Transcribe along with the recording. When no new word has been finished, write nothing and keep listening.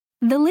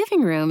The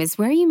living room is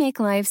where you make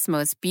life's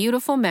most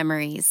beautiful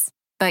memories.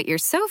 But your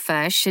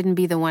sofa shouldn't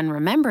be the one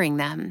remembering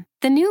them.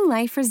 The new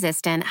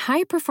life-resistant,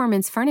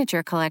 high-performance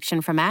furniture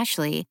collection from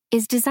Ashley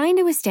is designed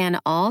to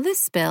withstand all the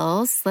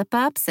spills,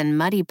 slip-ups, and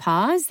muddy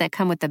paws that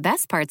come with the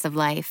best parts of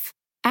life.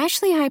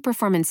 Ashley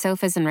high-performance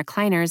sofas and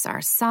recliners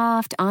are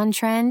soft,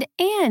 on-trend,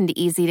 and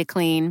easy to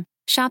clean.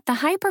 Shop the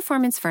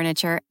high-performance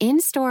furniture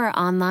in-store or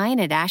online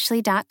at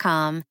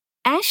ashley.com.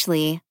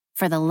 Ashley,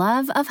 for the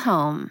love of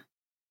home.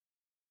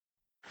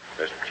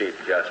 Mr.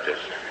 Chief Justice,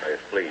 may it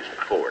please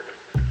the court.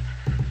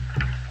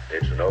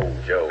 It's an old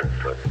joke,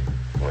 but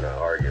when an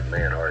argued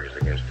man argues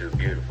against two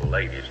beautiful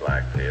ladies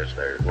like this,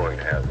 they're going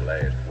to have the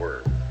last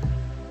word.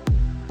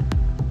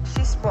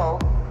 She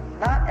spoke,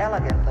 not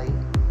elegantly,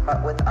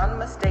 but with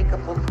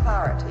unmistakable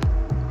clarity.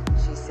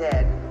 She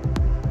said,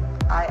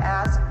 "I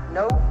ask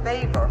no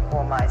favor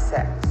for my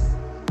sex.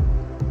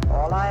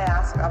 All I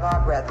ask of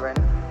our brethren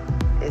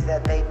is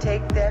that they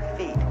take their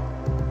feet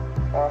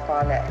off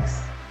our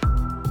necks."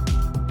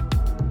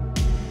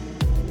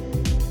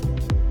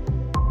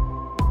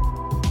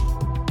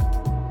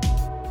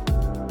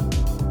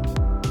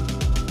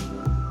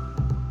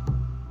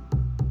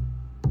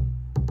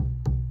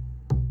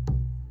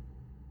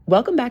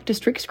 Welcome back to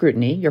Strict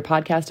Scrutiny, your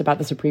podcast about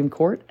the Supreme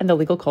Court and the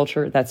legal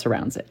culture that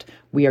surrounds it.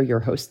 We are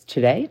your hosts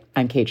today.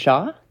 I'm Kate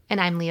Shaw.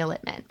 And I'm Leah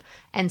Littman.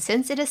 And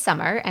since it is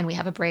summer and we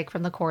have a break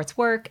from the court's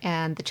work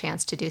and the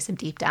chance to do some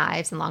deep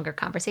dives and longer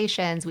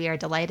conversations, we are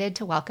delighted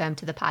to welcome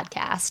to the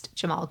podcast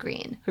Jamal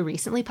Greene, who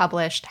recently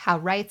published How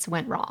Rights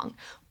Went Wrong: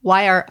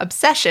 Why Our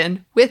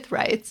Obsession with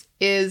Rights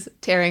is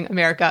Tearing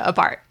America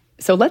Apart.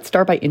 So let's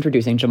start by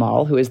introducing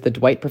Jamal, who is the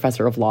Dwight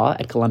Professor of Law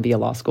at Columbia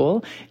Law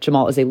School.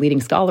 Jamal is a leading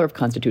scholar of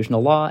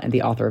constitutional law and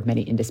the author of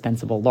many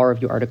indispensable law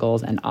review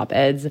articles and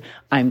op-eds.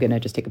 I'm going to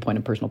just take a point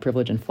of personal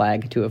privilege and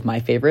flag two of my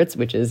favorites,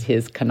 which is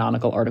his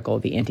canonical article,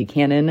 The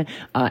Anti-Canon,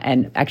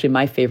 and actually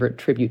my favorite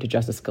tribute to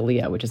Justice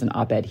Scalia, which is an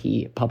op-ed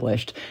he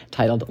published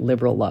titled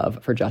Liberal Love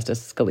for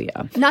Justice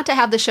Scalia. Not to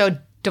have the show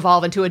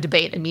devolve into a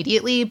debate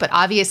immediately, but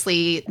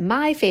obviously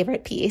my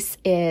favorite piece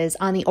is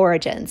on the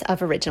origins of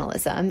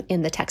originalism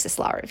in the Texas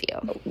Law Review.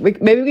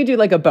 Maybe we could do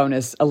like a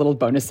little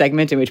bonus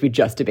segment in which we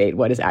just debate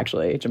what is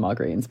actually Jamal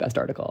Greene's best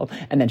article.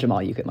 And then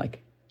Jamal, you can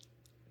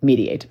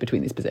mediate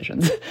between these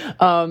positions.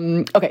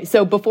 Okay,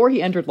 so before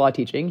he entered law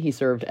teaching, he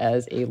served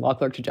as a law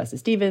clerk to Justice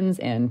Stevens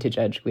and to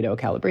Judge Guido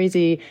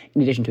Calabresi.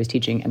 In addition to his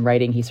teaching and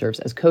writing, he serves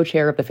as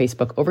co-chair of the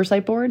Facebook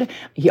Oversight Board.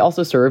 He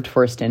also served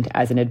for a stint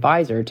as an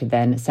advisor to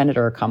then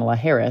Senator Kamala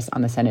Harris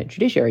on the Senate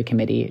Judiciary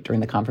Committee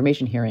during the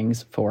confirmation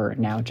hearings for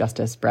now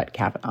Justice Brett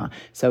Kavanaugh.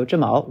 So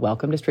Jamal,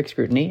 welcome to Strict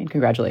Scrutiny and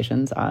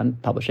congratulations on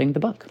publishing the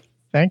book.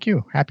 Thank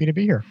you. Happy to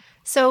be here.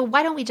 So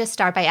why don't we just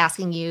start by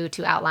asking you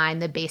to outline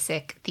the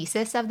basic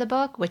thesis of the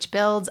book, which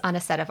builds on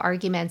a set of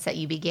arguments that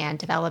you began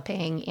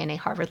developing in a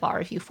Harvard Law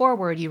Review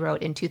foreword you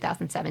wrote in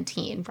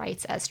 2017,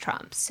 Rights as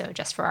Trumps. So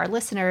just for our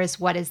listeners,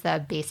 what is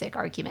the basic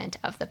argument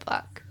of the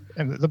book?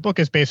 And the book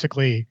is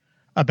basically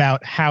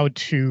about how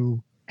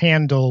to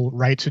handle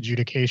rights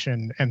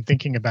adjudication and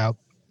thinking about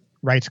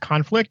rights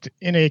conflict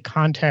in a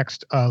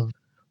context of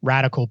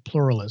radical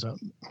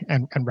pluralism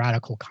and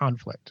radical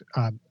conflict.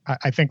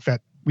 I think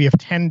that we have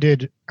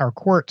tended, our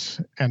courts,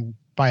 and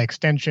by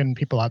extension,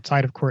 people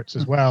outside of courts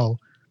as well,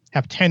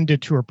 have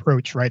tended to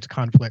approach rights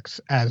conflicts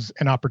as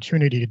an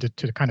opportunity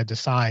to kind of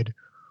decide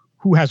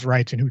who has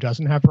rights and who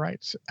doesn't have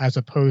rights, as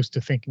opposed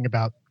to thinking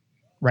about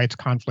rights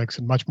conflicts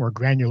in much more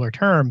granular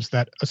terms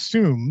that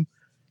assume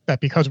that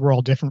because we're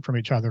all different from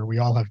each other, we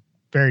all have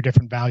very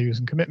different values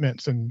and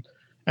commitments, and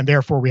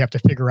therefore we have to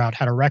figure out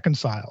how to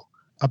reconcile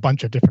a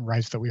bunch of different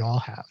rights that we all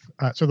have.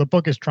 So the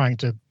book is trying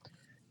to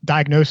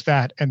diagnose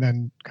that and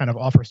then kind of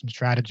offer some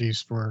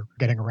strategies for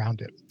getting around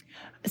it.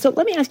 So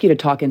let me ask you to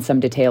talk in some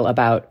detail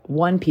about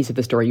one piece of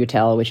the story you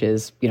tell, which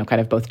is,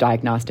 kind of both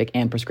diagnostic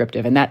and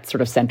prescriptive, and that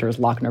sort of centers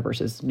Lochner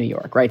versus New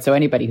York, right? So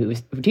anybody who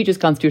teaches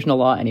constitutional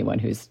law, anyone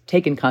who's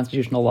taken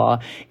constitutional law,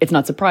 it's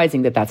not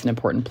surprising that that's an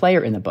important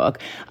player in the book.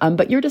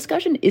 But your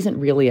discussion isn't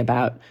really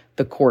about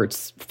the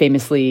court's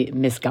famously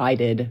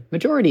misguided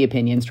majority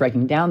opinion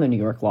striking down the New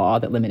York law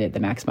that limited the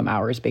maximum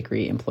hours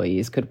bakery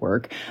employees could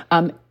work.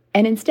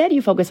 And instead,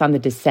 you focus on the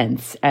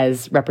dissents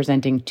as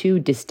representing two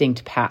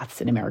distinct paths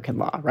in American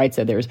law, right?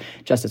 So there's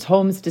Justice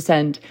Holmes'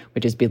 dissent,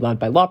 which is beloved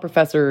by law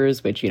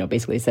professors, which,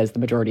 basically says the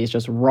majority is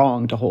just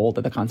wrong to hold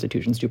that the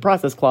Constitution's due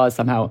process clause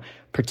somehow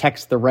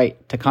protects the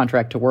right to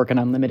contract to work an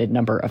unlimited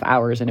number of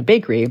hours in a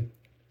bakery,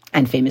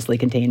 and famously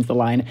contains the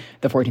line,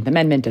 the 14th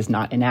Amendment does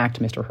not enact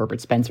Mr.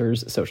 Herbert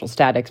Spencer's social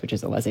statics, which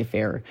is a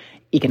laissez-faire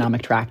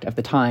economic tract of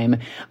the time.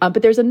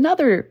 But there's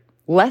another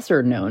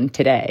lesser known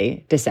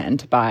today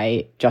dissent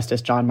by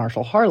Justice John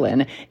Marshall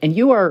Harlan, and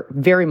you are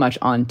very much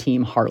on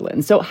Team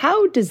Harlan. So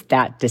how does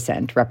that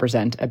dissent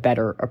represent a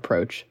better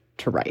approach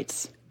to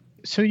rights?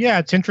 So yeah,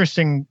 it's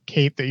interesting,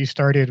 Kate, that you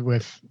started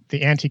with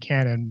the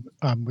Anti-Canon,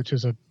 which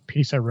is a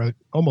piece I wrote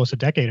almost a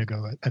decade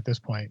ago at this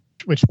point,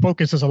 which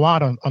focuses a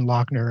lot on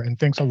Lochner and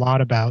thinks a lot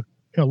about,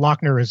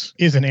 Lochner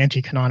is an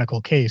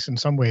anti-canonical case. In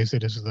some ways,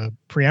 it is the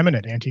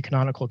preeminent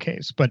anti-canonical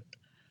case. But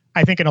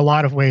I think in a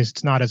lot of ways,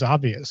 it's not as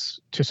obvious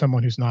to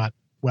someone who's not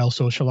well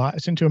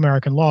socialized into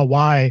American law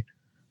why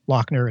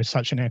Lochner is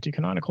such an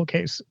anti-canonical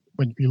case.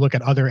 When you look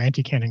at other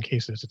anti-canon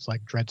cases, it's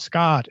like Dred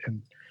Scott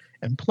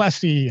and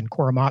Plessy and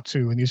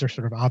Korematsu, and these are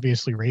sort of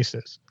obviously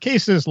racist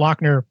cases.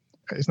 Lochner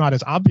is not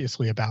as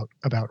obviously about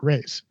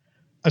race.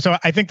 So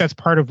I think that's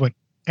part of what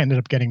ended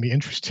up getting me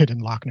interested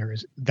in Lochner,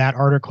 is that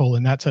article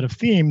and that set of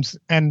themes.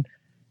 And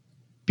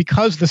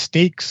because the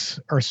stakes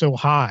are so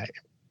high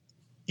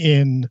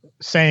in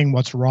saying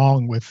what's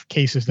wrong with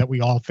cases that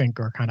we all think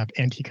are kind of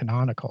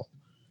anti-canonical,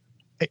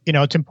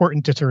 it's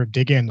important to sort of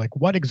dig in, like,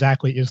 what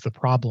exactly is the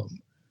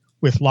problem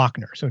with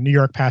Lochner? So New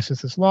York passes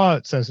this law.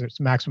 It says it's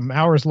maximum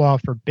hours law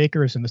for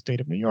bakers in the state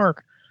of New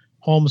York.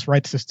 Holmes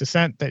writes this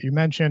dissent that you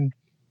mentioned.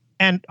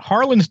 And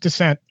Harlan's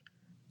dissent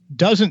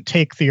doesn't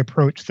take the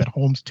approach that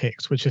Holmes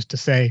takes, which is to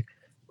say,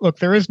 look,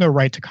 there is no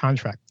right to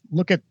contract.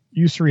 Look at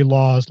usury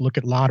laws, look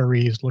at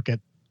lotteries, look at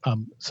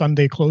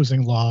Sunday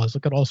closing laws,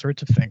 look at all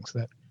sorts of things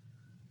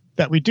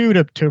that we do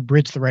to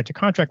bridge the right to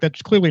contract.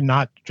 That's clearly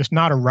not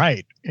a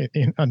right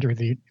under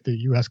the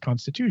U.S.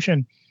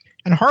 Constitution.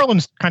 And Harlan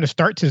kind of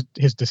starts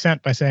his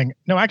dissent by saying,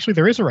 no, actually,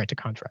 there is a right to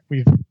contract.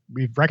 We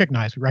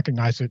recognized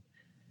it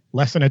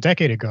less than a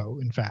decade ago,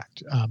 in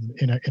fact,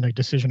 in a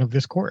decision of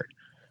this court.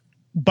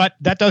 But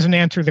that doesn't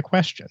answer the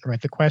question,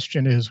 right? The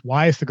question is,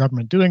 why is the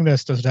government doing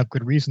this? Does it have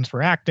good reasons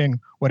for acting?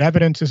 What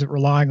evidence is it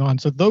relying on?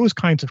 So those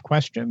kinds of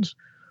questions,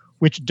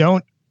 which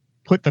don't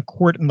put the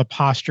court in the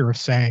posture of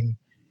saying,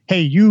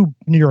 hey, you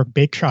New York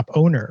bake shop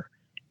owner,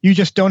 you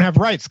just don't have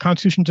rights. The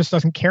Constitution just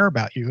doesn't care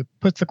about you. It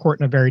puts the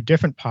court in a very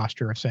different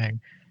posture of saying,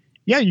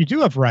 yeah, you do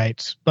have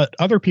rights, but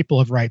other people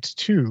have rights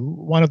too.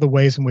 One of the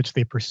ways in which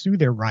they pursue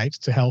their rights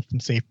to health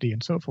and safety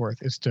and so forth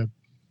is to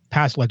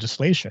pass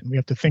legislation. We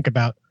have to think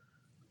about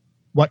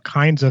what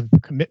kinds of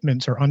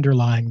commitments are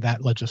underlying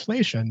that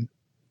legislation.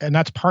 And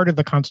that's part of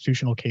the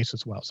constitutional case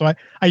as well. So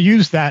I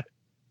use that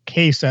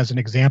case as an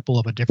example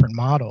of a different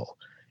model,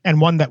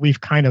 and one that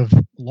we've kind of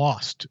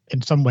lost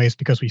in some ways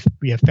because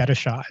we have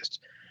fetishized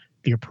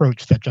the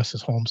approach that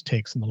Justice Holmes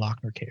takes in the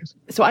Lochner case.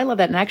 So I love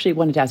that. And I actually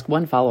wanted to ask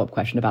one follow-up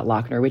question about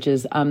Lochner, which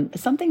is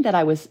something that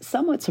I was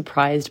somewhat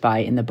surprised by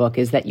in the book,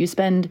 is that you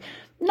spend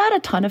not a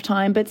ton of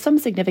time, but some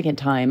significant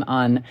time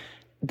on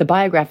the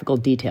biographical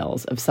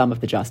details of some of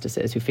the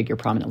justices who figure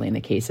prominently in the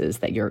cases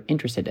that you're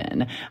interested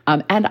in.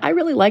 And I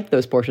really liked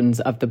those portions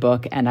of the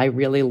book, and I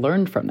really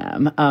learned from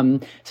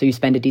them. So you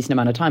spend a decent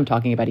amount of time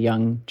talking about a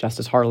young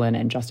Justice Harlan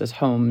and Justice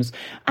Holmes.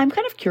 I'm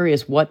kind of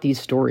curious what these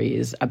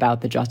stories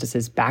about the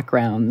justices'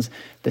 backgrounds,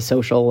 the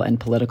social and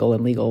political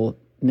and legal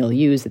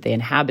milieus that they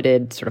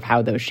inhabited, sort of how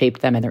those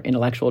shaped them and their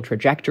intellectual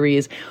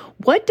trajectories.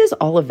 What does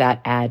all of that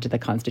add to the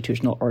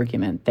constitutional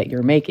argument that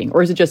you're making?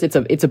 Or is it just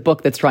it's a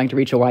book that's trying to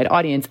reach a wide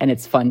audience and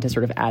it's fun to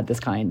sort of add this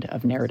kind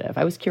of narrative?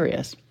 I was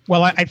curious.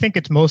 Well, I think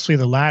it's mostly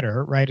the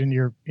latter, right?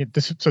 And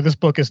this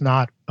book is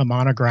not a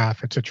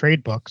monograph. It's a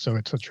trade book. So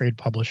it's a trade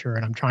publisher.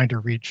 And I'm trying to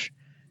reach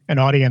an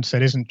audience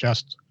that isn't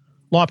just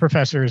law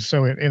professors.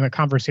 So in a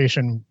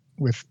conversation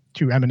with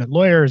two eminent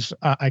lawyers,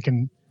 I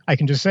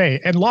can just say,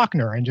 and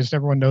Lochner, and just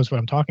everyone knows what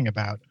I'm talking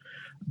about.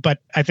 But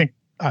I think,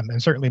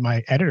 and certainly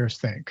my editors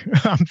think,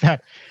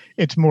 that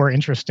it's more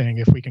interesting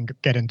if we can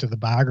get into the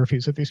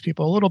biographies of these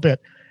people a little bit.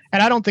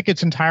 And I don't think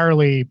it's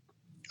entirely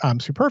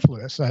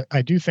superfluous.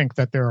 I do think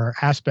that there are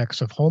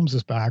aspects of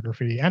Holmes's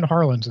biography, and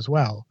Harlan's as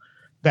well,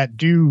 that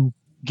do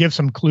give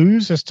some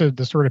clues as to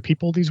the sort of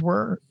people these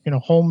were.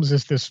 Holmes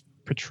is this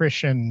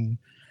patrician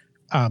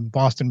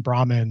Boston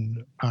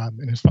Brahmin,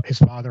 and his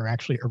father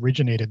actually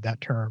originated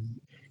that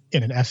term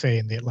in an essay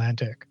in The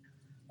Atlantic,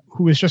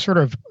 who is just sort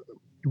of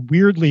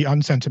weirdly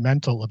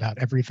unsentimental about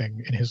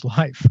everything in his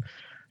life.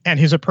 And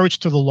his approach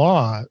to the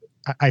law,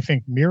 I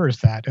think, mirrors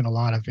that in a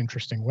lot of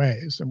interesting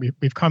ways. And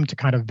we've come to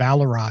kind of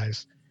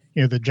valorize,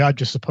 the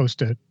judge is supposed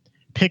to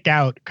pick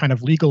out kind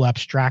of legal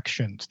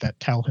abstractions that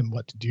tell him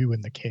what to do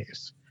in the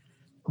case,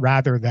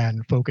 rather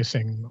than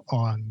focusing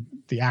on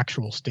the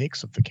actual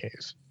stakes of the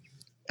case.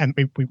 And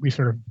we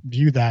sort of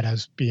view that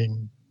as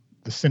being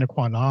the sine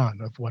qua non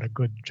of what a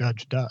good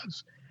judge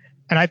does.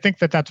 And I think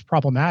that that's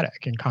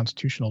problematic in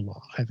constitutional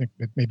law. I think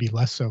it may be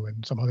less so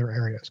in some other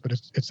areas, but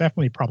it's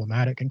definitely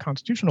problematic in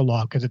constitutional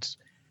law because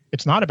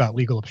it's not about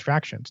legal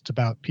abstractions. It's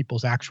about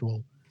people's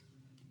actual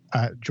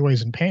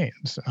joys and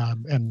pains.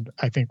 And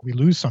I think we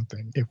lose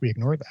something if we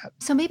ignore that.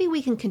 So maybe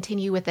we can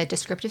continue with a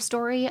descriptive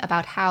story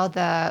about how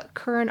the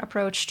current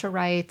approach to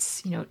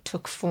rights,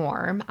 took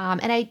form.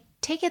 And I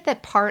take it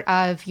that part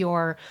of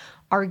your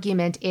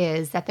argument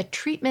is that the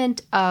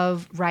treatment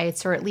of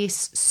rights, or at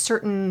least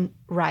certain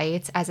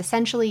rights, as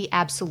essentially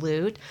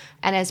absolute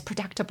and as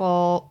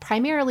protectable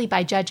primarily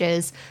by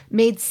judges,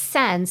 made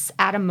sense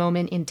at a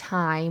moment in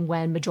time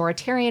when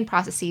majoritarian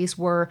processes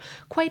were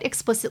quite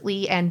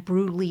explicitly and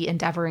brutally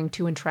endeavoring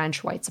to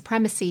entrench white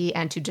supremacy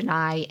and to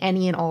deny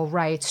any and all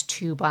rights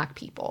to Black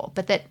people,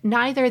 but that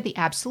neither the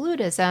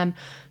absolutism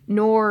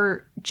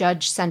nor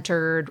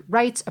judge-centered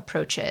rights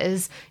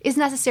approaches is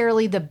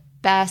necessarily the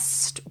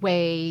best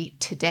way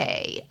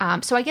today.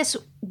 So I guess,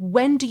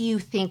 when do you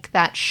think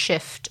that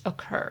shift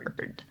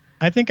occurred?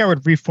 I think I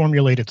would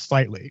reformulate it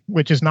slightly,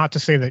 which is not to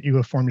say that you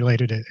have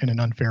formulated it in an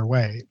unfair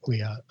way,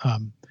 Leah,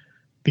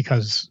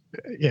 because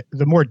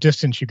the more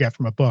distance you get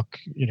from a book,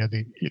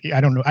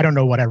 I don't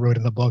know what I wrote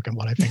in the book and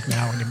what I think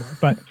now anymore.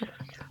 But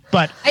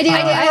I do. I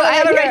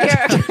have it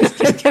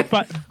right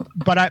here.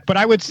 but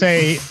I would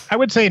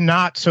say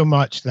not so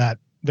much that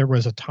there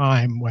was a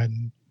time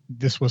when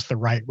this was the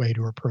right way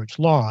to approach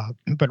law,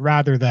 but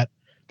rather that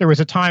there was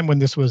a time when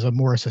this was a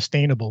more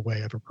sustainable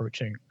way of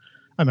approaching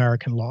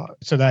American law,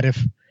 so that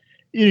if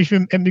you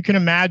can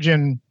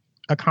imagine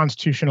a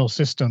constitutional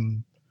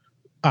system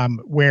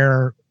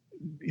where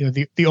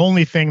the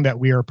only thing that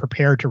we are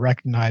prepared to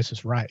recognize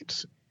as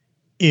rights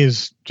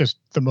is just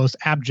the most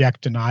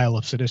abject denial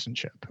of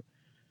citizenship.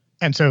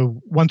 And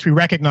so once we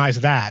recognize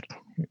that,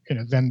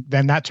 then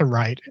that's a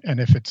right. And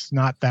if it's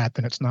not that,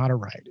 then it's not a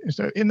right.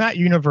 So in that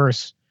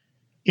universe,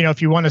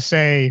 if you want to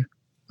say,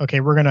 okay,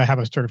 we're going to have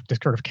this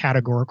sort of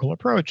categorical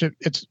approach,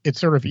 it's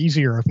sort of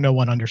easier if no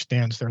one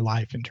understands their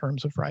life in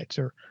terms of rights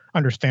or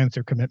understands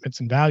their commitments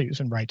and values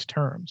in rights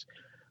terms.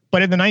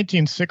 But in the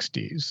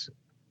 1960s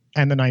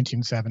and the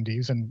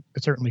 1970s, and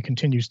it certainly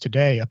continues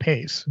today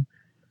apace,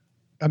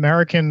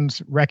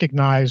 Americans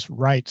recognize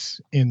rights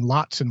in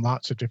lots and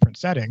lots of different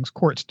settings.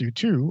 Courts do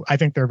too. I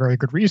think there are very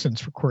good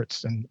reasons for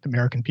courts and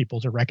American people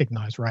to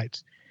recognize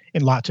rights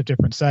in lots of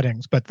different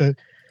settings. But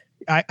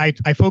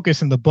I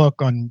focus in the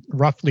book on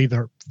roughly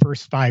the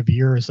first 5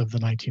 years of the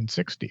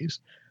 1960s,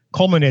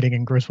 culminating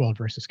in Griswold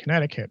versus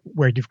Connecticut,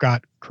 where you've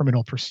got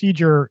criminal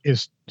procedure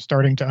is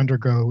starting to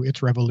undergo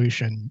its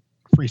revolution.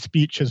 Free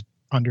speech is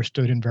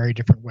understood in very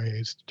different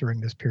ways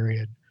during this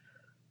period.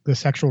 The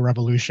sexual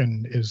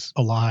revolution is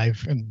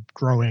alive and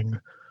growing.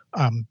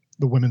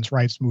 The women's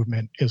rights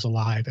movement is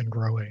alive and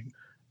growing.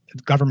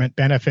 Government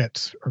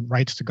benefits or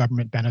rights to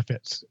government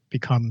benefits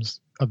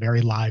becomes a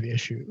very live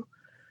issue.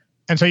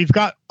 And so you've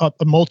got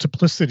a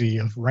multiplicity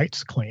of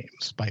rights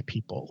claims by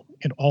people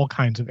in all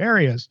kinds of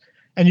areas.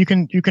 And you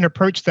can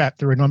approach that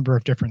through a number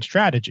of different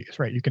strategies,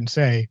 right? You can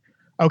say,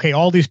 okay,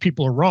 all these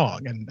people are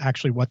wrong, and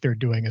actually what they're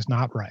doing is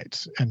not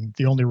rights. And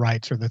the only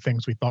rights are the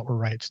things we thought were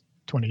rights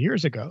 20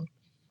 years ago.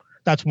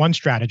 That's one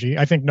strategy.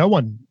 I think no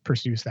one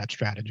pursues that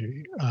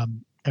strategy,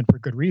 and for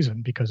good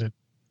reason, because it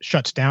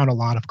shuts down a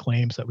lot of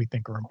claims that we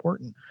think are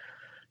important.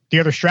 The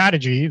other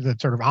strategy, the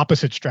sort of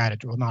opposite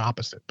strategy, well, not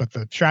opposite, but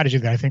the strategy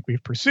that I think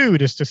we've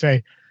pursued is to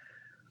say,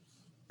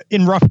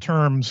 in rough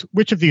terms,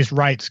 which of these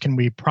rights can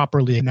we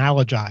properly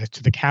analogize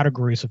to the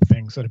categories of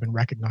things that have been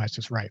recognized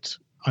as rights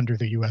under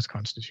the U.S.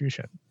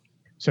 Constitution?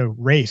 So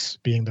race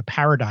being the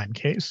paradigm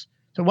case.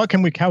 So how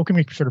can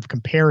we sort of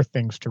compare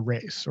things to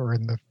race? Or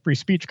in the free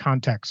speech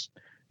context,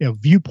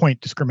 viewpoint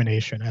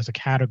discrimination as a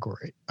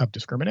category of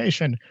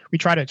discrimination, we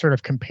try to sort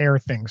of compare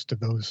things to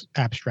those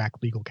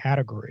abstract legal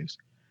categories.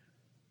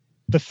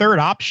 The third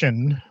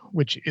option,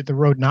 which is the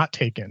road not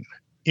taken,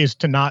 is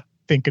to not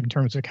think in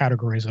terms of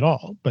categories at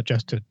all, but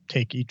just to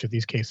take each of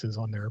these cases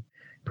on their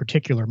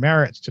particular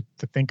merits, to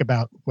think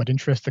about what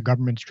interests the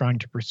government's trying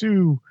to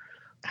pursue,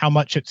 how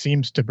much it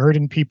seems to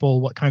burden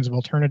people, what kinds of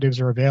alternatives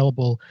are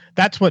available.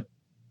 That's what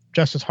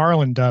Justice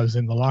Harlan does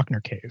in the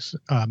Lochner case.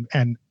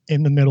 And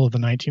in the middle of the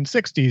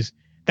 1960s,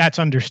 that's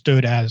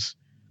understood as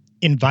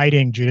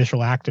inviting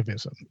judicial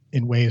activism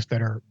in ways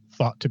that are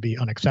thought to be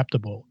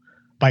unacceptable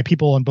by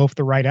people on both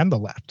the right and the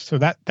left. So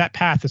that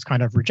path is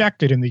kind of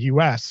rejected in the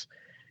US.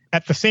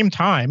 At the same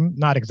time,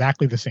 not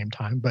exactly the same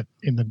time, but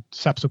in the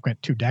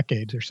subsequent 2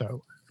 decades or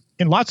so,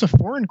 in lots of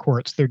foreign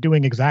courts, they're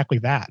doing exactly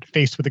that,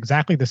 faced with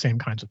exactly the same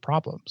kinds of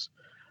problems.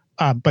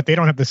 But they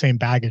don't have the same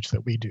baggage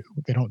that we do.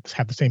 They don't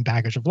have the same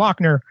baggage of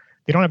Lochner.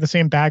 They don't have the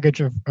same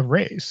baggage of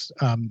race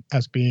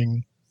as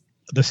being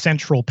the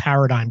central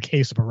paradigm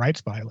case of a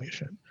rights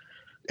violation.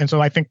 And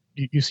so I think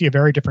you see a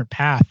very different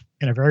path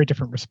and a very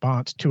different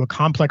response to a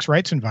complex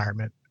rights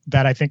environment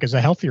that I think is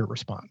a healthier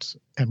response.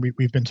 And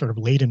we've been sort of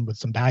laden with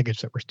some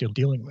baggage that we're still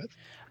dealing with.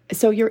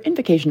 So your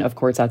invocation of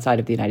courts outside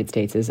of the United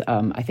States is,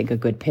 I think, a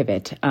good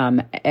pivot.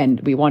 And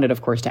we wanted,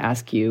 of course, to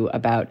ask you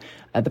about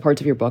the parts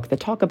of your book that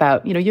talk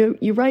about,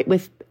 you write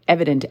with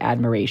evident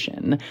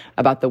admiration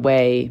about the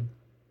way,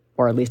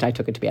 or at least I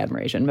took it to be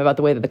admiration, about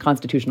the way that the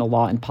constitutional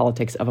law and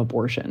politics of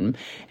abortion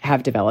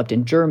have developed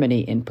in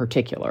Germany in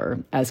particular,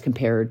 as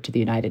compared to the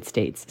United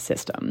States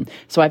system.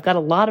 So I've got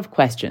a lot of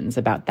questions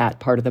about that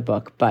part of the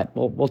book, but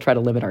we'll try to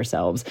limit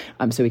ourselves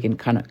so we can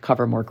kind of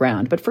cover more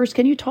ground. But first,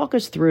 can you talk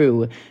us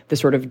through the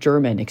sort of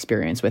German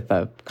experience with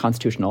the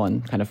constitutional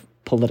and kind of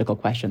political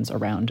questions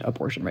around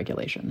abortion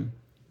regulation?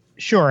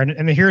 Sure,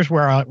 and here's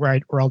where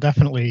I'll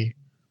definitely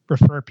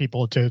refer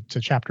people to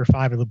chapter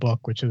 5 of the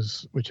book, which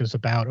is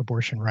about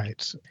abortion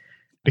rights,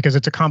 because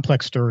it's a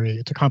complex story.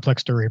 It's a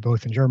complex story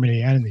both in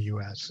Germany and in the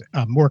U.S.,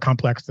 more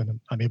complex than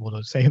I'm able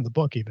to say in the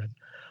book even.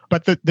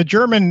 But the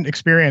German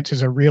experience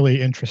is a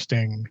really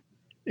interesting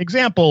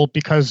example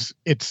because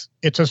it's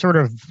a sort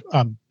of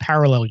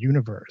parallel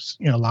universe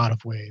in a lot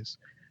of ways,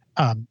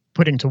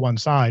 putting to one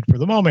side for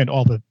the moment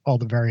all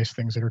the various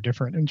things that are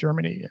different in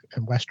Germany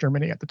and West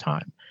Germany at the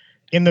time.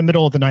 In the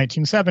middle of the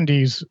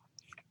 1970s,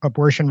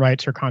 abortion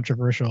rights are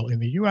controversial in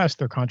the US,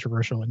 they're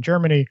controversial in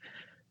Germany.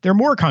 They're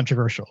more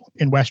controversial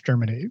in West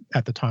Germany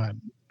at the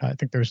time. I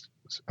think there's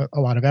a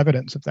lot of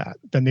evidence of that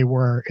than they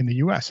were in the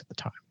US at the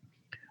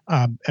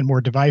time, and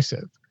more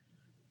divisive.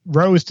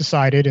 Roe was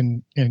decided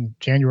in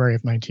January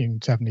of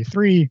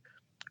 1973.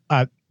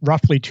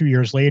 Roughly 2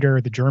 years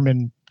later, the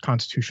German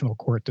Constitutional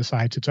Court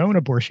decides its own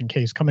abortion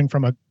case coming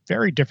from a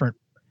very different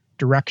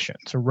direction.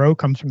 So Roe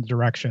comes from the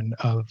direction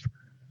of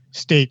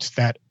states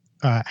that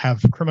have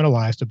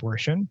criminalized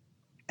abortion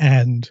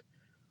and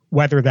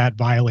whether that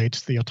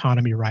violates the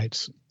autonomy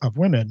rights of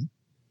women.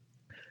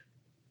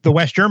 The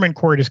West German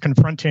court is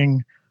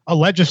confronting a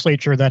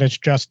legislature that has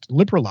just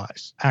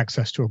liberalized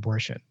access to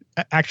abortion,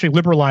 actually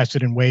liberalized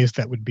it in ways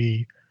that would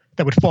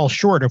fall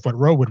short of what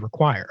Roe would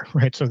require,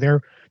 right? So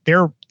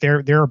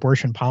their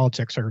abortion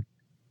politics are,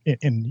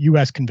 in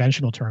U.S.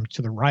 conventional terms,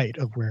 to the right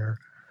of where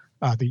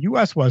the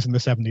U.S. was in the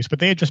 70s, but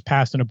they had just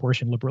passed an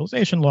abortion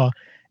liberalization law.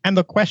 And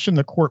the question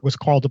the court was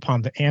called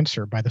upon to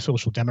answer by the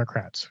Social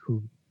Democrats,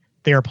 who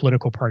their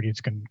political parties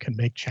can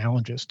make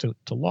challenges to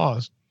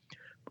laws,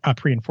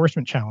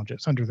 pre-enforcement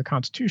challenges under the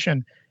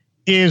Constitution,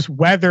 is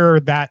whether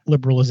that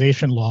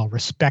liberalization law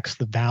respects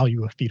the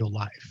value of fetal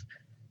life.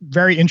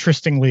 Very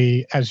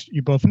interestingly, as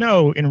you both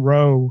know, in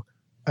Roe,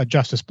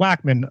 Justice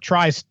Blackmun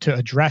tries to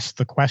address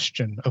the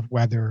question of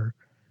whether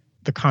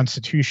the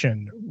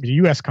Constitution, the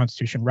U.S.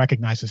 Constitution,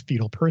 recognizes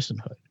fetal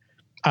personhood,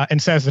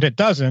 and says that it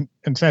doesn't,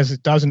 and says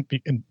it doesn't.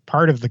 And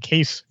part of the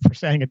case for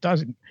saying it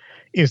doesn't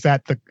is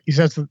that he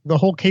says the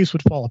whole case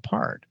would fall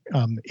apart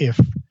if.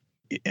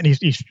 And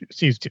he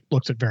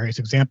looks at various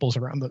examples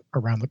around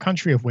the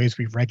country of ways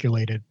we've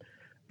regulated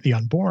the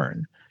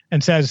unborn,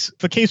 and says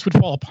the case would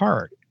fall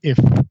apart if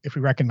we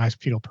recognize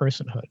fetal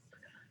personhood.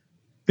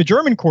 The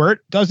German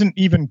court doesn't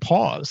even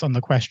pause on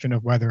the question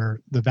of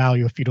whether the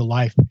value of fetal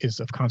life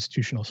is of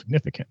constitutional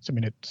significance. I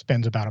mean, it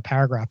spends about a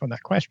paragraph on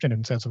that question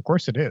and says, of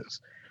course it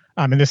is.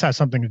 And this has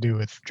something to do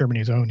with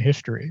Germany's own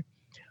history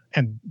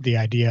and the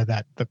idea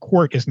that the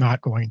court is not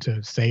going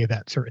to say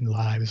that certain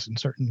lives and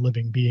certain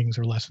living beings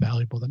are less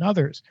valuable than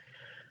others.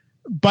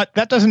 But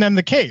that doesn't end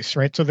the case,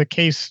 right? So the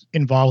case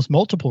involves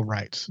multiple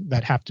rights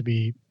that have to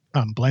be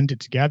blended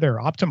together,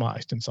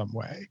 optimized in some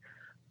way.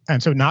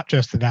 And so not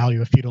just the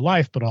value of fetal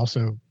life, but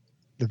also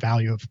the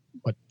value of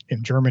what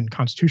in German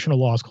constitutional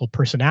law is called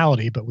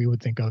personality, but we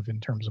would think of in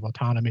terms of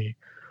autonomy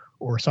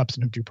or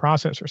substantive due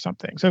process or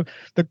something. So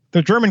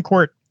the German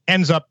court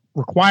ends up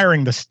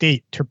requiring the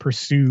state to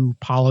pursue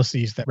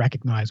policies that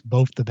recognize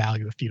both the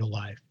value of fetal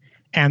life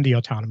and the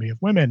autonomy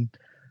of women.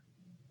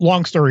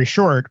 Long story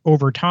short,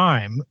 over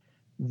time,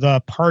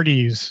 the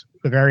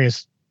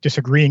various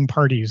disagreeing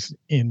parties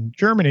in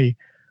Germany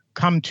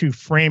come to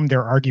frame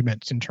their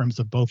arguments in terms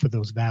of both of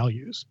those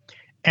values,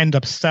 end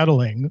up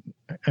settling,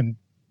 and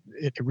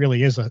it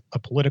really is a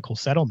political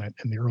settlement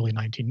in the early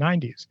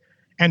 1990s,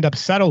 end up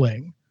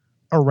settling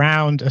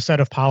around a set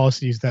of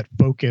policies that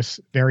focus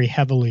very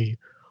heavily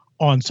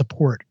on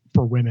support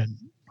for women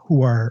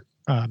who are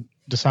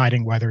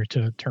deciding whether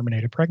to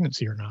terminate a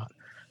pregnancy or not.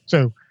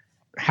 So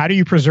how do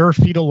you preserve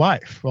fetal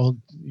life? Well,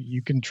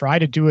 you can try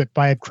to do it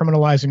by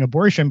criminalizing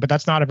abortion, but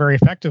that's not a very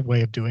effective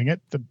way of doing it.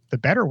 The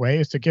better way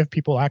is to give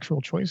people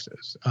actual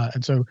choices.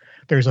 And so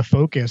there's a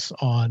focus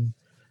on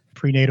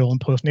prenatal and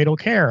postnatal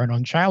care and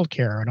on child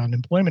care and on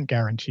employment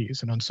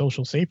guarantees and on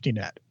social safety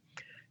net.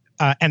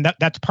 And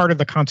that's part of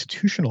the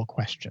constitutional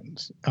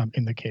questions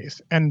in the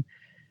case. And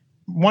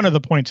one of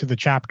the points of the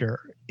chapter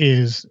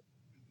is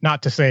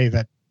not to say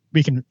that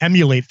we can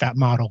emulate that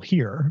model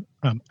here.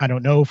 I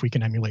don't know if we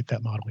can emulate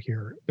that model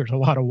here. There's a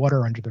lot of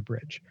water under the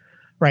bridge,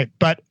 right?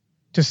 But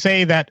to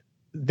say that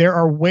there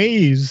are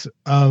ways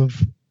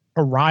of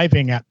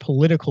arriving at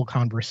political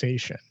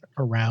conversation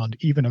around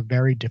even a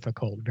very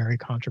difficult, very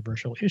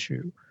controversial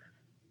issue.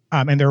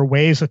 And there are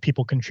ways of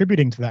people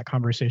contributing to that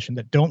conversation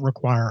that don't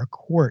require a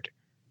court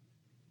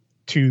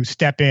to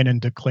step in and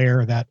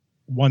declare that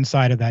one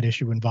side of that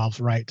issue involves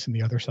rights and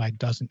the other side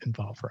doesn't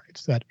involve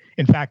rights. That,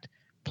 in fact,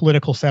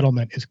 political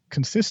settlement is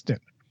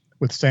consistent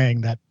with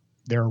saying that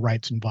there are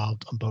rights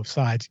involved on both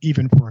sides,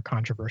 even for a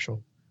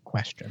controversial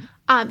question.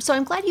 So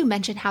I'm glad you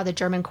mentioned how the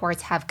German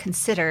courts have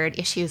considered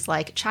issues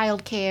like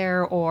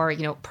childcare or,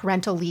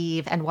 parental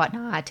leave and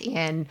whatnot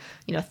in,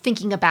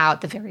 thinking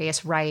about the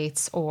various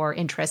rights or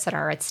interests that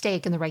are at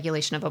stake in the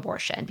regulation of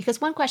abortion.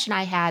 Because one question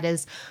I had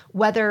is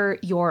whether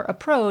your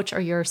approach or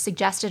your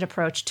suggested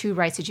approach to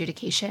rights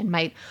adjudication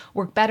might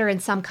work better in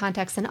some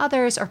contexts than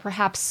others, or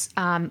perhaps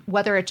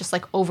whether it just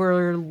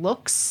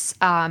overlooks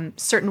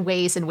certain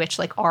ways in which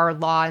our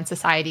law and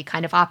society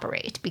kind of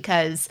operate.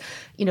 Because,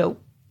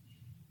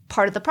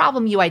 part of the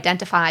problem you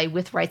identify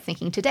with rights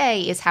thinking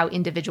today is how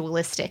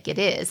individualistic it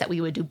is, that we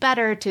would do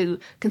better to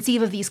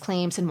conceive of these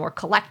claims in more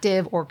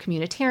collective or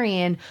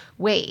communitarian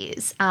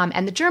ways.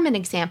 And the German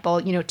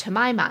example, to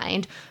my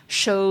mind,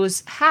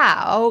 shows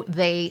how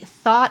they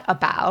thought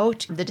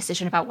about the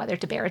decision about whether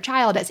to bear a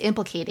child as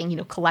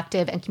implicating,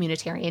 collective and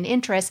communitarian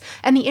interests,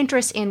 and the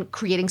interest in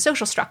creating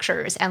social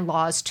structures and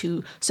laws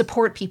to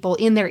support people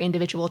in their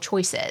individual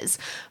choices.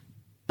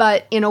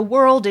 But in a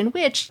world in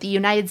which the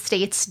United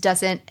States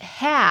doesn't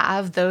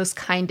have those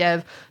kind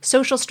of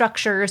social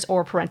structures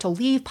or parental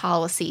leave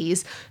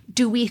policies,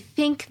 do we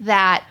think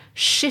that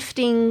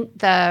shifting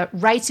the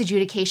rights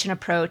adjudication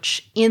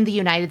approach in the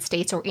United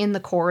States or in the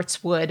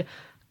courts would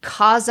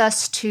cause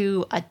us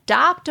to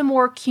adopt a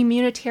more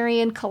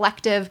communitarian,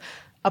 collective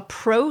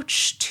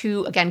approach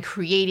to, again,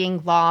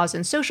 creating laws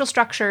and social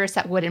structures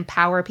that would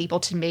empower people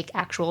to make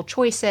actual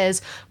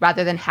choices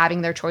rather than having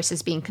their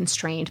choices being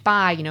constrained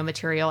by,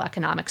 material,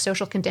 economic,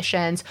 social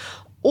conditions?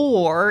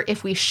 Or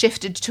if we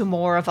shifted to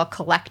more of a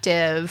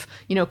collective,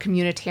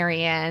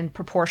 communitarian,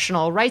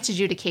 proportional rights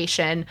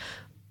adjudication,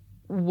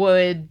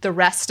 would the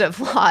rest of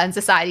law and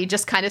society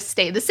just kind of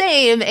stay the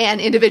same,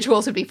 and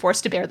individuals would be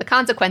forced to bear the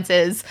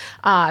consequences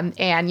and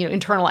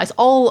internalize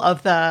all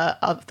of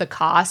the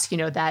costs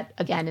that,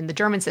 again, in the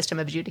German system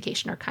of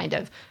adjudication are kind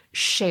of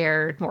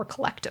shared more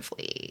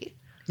collectively?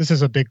 This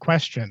is a big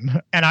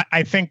question, and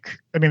I think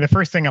the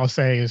first thing I'll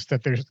say is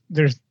that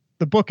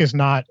the book is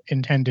not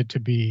intended to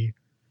be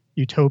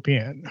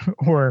utopian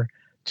or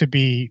to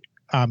be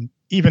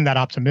even that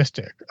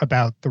optimistic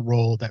about the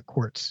role that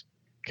courts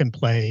can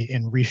play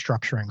in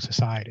restructuring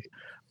society.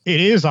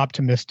 It is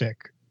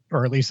optimistic,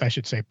 or at least I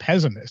should say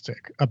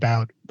pessimistic,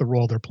 about the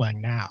role they're playing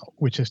now,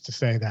 which is to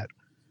say that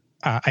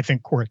I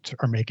think courts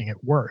are making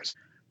it worse.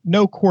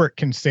 No court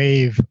can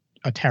save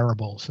a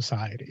terrible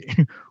society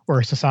or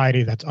a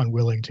society that's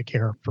unwilling to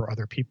care for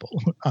other people.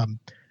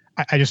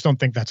 I just don't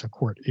think that's a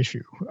court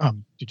issue.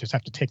 You just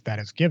have to take that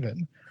as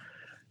given.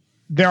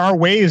 There are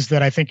ways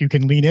that I think you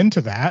can lean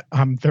into that.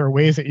 There are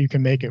ways that you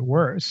can make it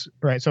worse,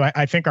 right? So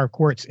I think our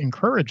courts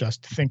encourage us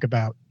to think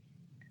about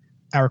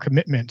our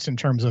commitments in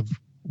terms of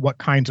what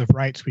kinds of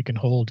rights we can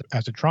hold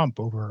as a trump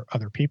over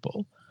other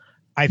people.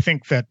 I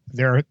think that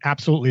there are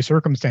absolutely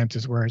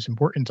circumstances where it's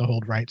important to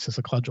hold rights as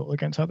a cudgel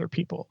against other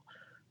people.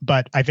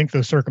 But I think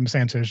those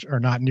circumstances are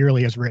not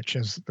nearly as rich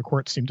as the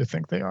courts seem to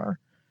think they are.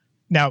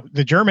 Now,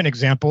 the German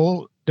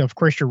example, of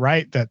course, you're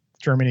right that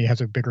Germany has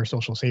a bigger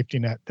social safety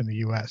net than the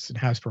U.S. and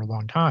has for a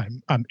long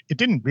time. It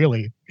didn't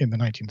really in the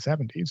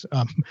 1970s.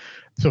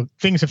 So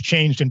things have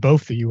changed in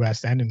both the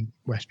U.S. and in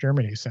West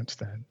Germany since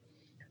then.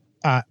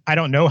 I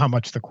don't know how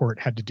much the court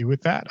had to do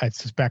with that. I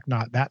suspect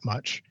not that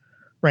much,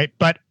 right?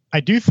 But I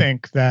do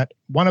think that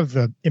one of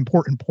the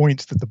important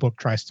points that the book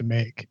tries to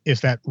make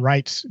is that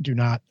rights do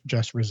not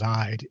just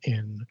reside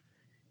in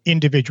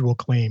individual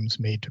claims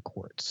made to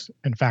courts.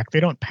 In fact, they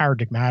don't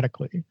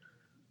paradigmatically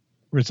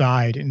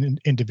reside in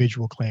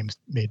individual claims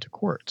made to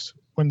courts.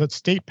 When the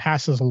state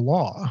passes a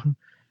law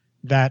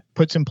that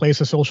puts in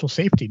place a social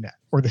safety net,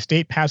 or the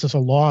state passes a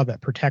law that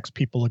protects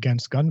people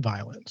against gun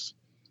violence,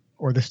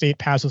 or the state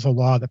passes a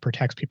law that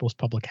protects people's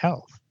public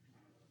health,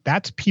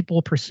 that's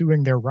people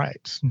pursuing their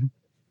rights.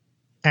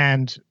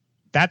 And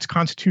that's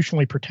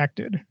constitutionally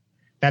protected.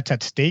 That's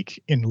at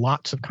stake in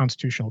lots of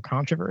constitutional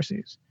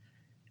controversies.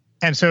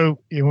 And so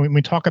when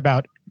we talk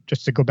about,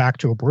 just to go back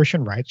to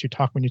abortion rights,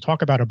 when you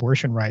talk about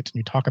abortion rights and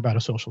you talk about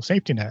a social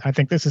safety net, I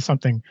think this is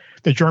something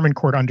the German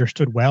court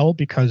understood well,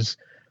 because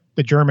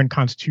the German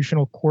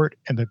constitutional court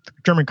and the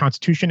German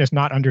constitution is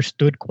not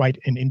understood quite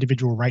in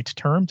individual rights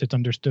terms. It's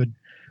understood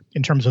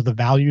in terms of the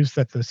values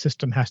that the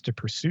system has to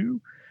pursue.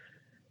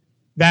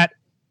 That,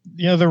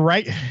 the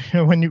right,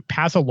 when you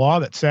pass a law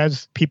that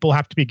says people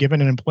have to be given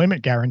an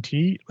employment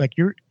guarantee, like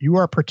you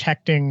are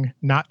protecting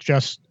not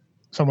just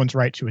someone's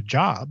right to a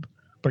job,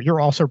 but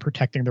you're also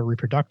protecting their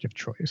reproductive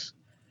choice.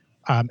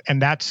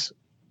 And that's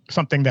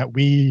something that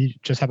we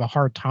just have a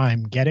hard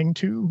time getting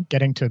to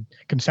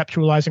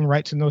conceptualizing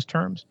rights in those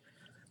terms.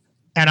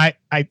 And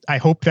I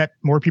hope that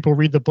more people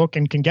read the book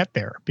and can get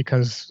there,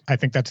 because I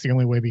think that's the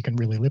only way we can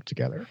really live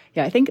together.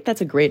 Yeah, I think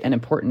that's a great and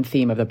important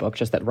theme of the book,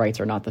 just that rights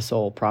are not the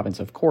sole province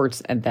of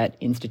courts, and that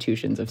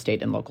institutions of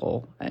state and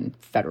local and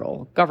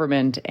federal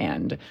government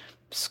and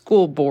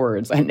school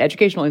boards and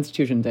educational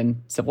institutions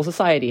and civil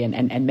society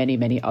and many,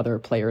 many other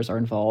players are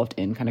involved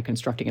in kind of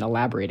constructing and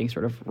elaborating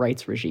sort of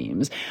rights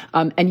regimes.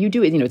 And you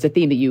do, it's a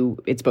theme that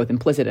it's both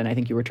implicit, and I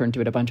think you return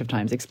to it a bunch of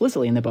times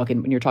explicitly in the book.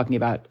 And when you're talking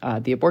about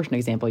the abortion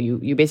example,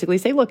 you basically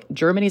say, look,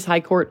 Germany's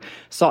high court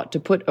sought to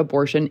put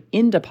abortion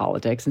into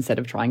politics instead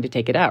of trying to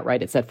take it out,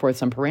 right? It set forth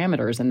some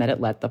parameters, and that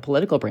it let the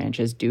political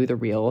branches do the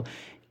real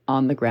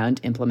on-the-ground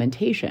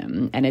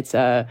implementation. And it's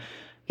a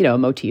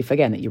motif,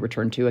 again, that you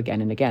return to again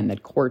and again,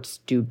 that courts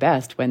do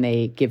best when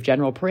they give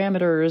general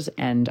parameters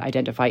and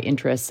identify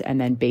interests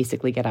and then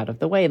basically get out of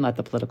the way and let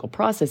the political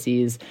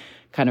processes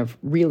kind of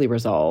really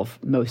resolve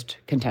most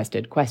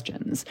contested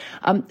questions.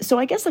 So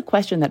I guess the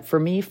question that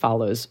for me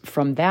follows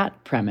from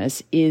that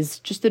premise is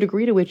just the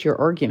degree to which your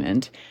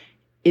argument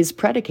is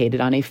predicated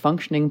on a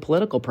functioning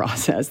political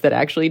process that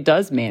actually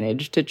does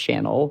manage to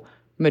channel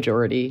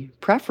majority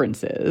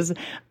preferences.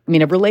 I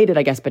mean, a related,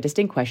 I guess, but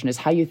distinct question is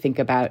how you think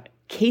about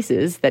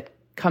cases that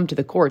come to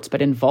the courts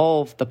but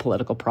involve the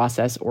political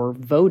process or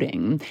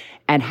voting,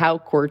 and how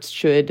courts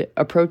should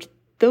approach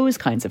those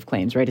kinds of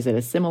claims, right? Is it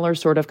a similar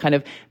sort of kind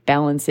of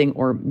balancing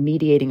or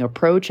mediating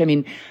approach? I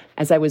mean,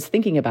 as I was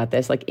thinking about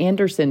this, like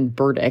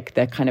Anderson-Burdick,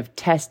 that kind of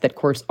test that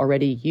courts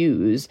already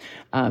use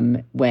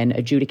when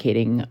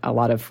adjudicating a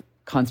lot of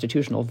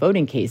constitutional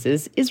voting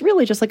cases, is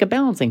really just like a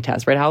balancing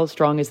test, right? How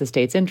strong is the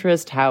state's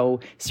interest? How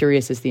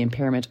serious is the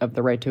impairment of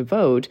the right to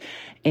vote?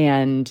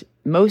 And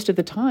most of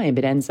the time,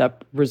 it ends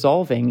up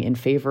resolving in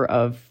favor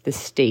of the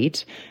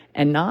state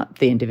and not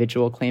the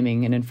individual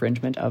claiming an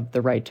infringement of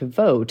the right to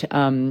vote.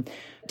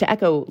 To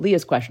echo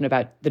Leah's question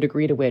about the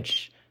degree to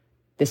which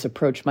this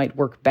approach might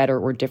work better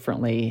or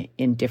differently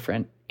in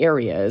different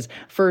areas,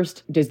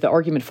 first, does the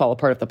argument fall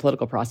apart if the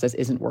political process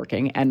isn't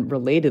working? And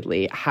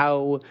relatedly,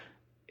 how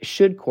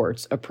should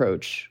courts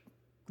approach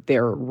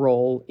their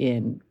role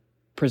in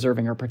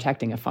preserving or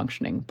protecting a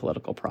functioning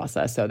political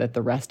process so that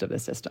the rest of the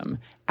system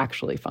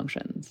actually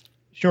functions?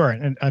 Sure.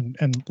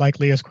 And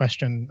like Leah's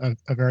question,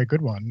 a very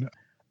good one.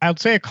 I'll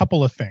say a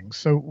couple of things.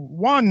 So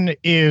one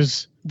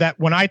is that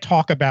when I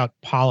talk about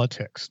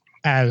politics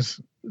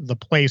as the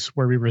place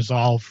where we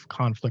resolve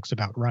conflicts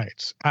about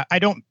rights, I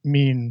don't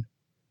mean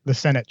the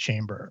Senate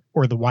chamber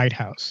or the White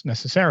House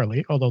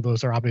necessarily, although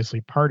those are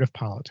obviously part of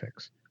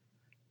politics.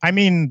 I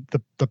mean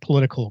the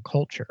political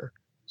culture.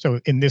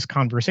 So in this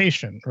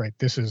conversation, right,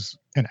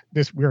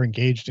 we're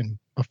engaged in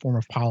a form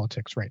of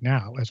politics right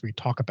now as we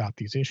talk about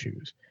these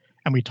issues.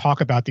 And we talk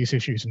about these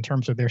issues in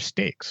terms of their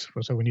stakes.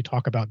 So when you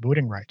talk about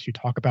voting rights, you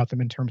talk about them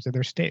in terms of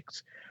their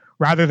stakes,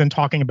 rather than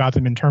talking about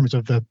them in terms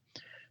of the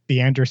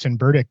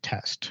Anderson-Burdick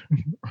test,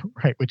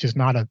 right, which is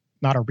not a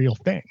real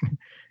thing.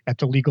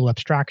 That's a legal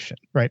abstraction,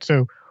 right?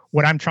 So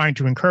what I'm trying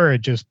to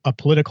encourage is a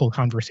political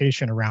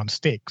conversation around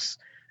stakes,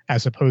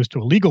 as opposed to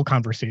a legal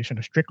conversation,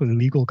 a strictly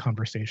legal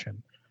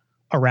conversation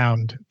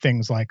around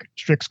things like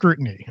strict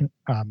scrutiny.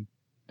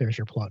 There's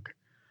your plug.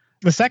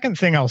 The second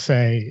thing I'll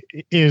say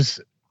is,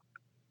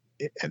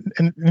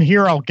 and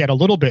here I'll get a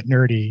little bit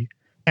nerdy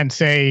and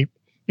say,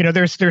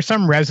 there's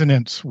some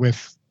resonance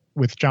with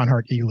John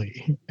Hart Ely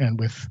and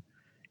with,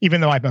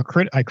 even though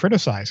I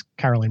criticize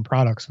Caroline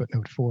Products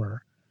footnote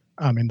 4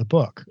 in the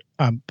book,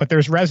 but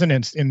there's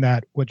resonance in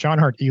that what John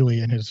Hart Ely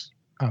in his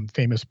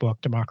famous book,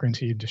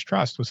 Democracy and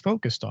Distrust, was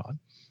focused on.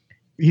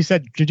 He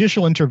said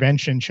judicial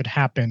intervention should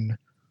happen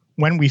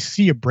when we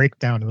see a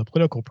breakdown in the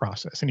political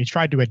process. And he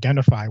tried to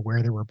identify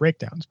where there were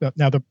breakdowns. But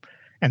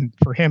and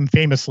for him,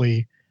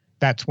 famously,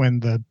 that's when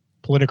the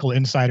political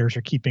insiders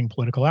are keeping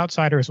political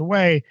outsiders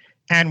away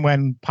and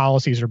when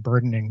policies are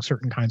burdening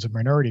certain kinds of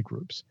minority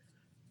groups.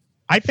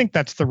 I think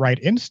that's the right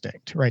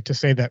instinct, right, to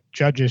say that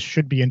judges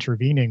should be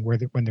intervening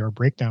when there are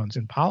breakdowns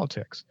in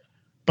politics.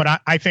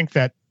 But I think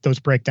that those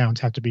breakdowns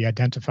have to be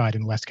identified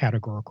in less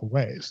categorical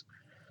ways.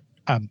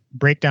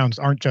 Breakdowns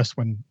aren't just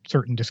when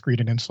certain discrete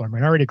and insular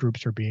minority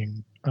groups are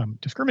being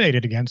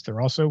discriminated against.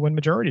 They're also when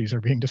majorities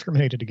are being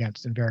discriminated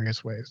against in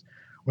various ways.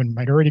 When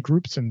minority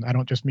groups, and I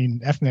don't just mean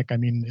ethnic, I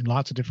mean in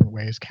lots of different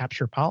ways,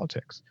 capture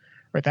politics,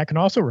 right? That can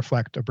also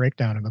reflect a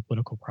breakdown in the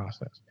political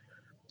process.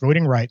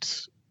 Voting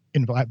rights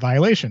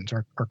violations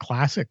are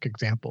classic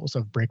examples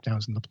of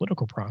breakdowns in the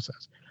political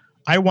process.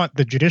 I want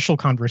the judicial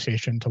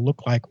conversation to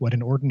look like what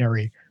an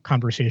ordinary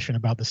conversation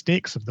about the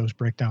stakes of those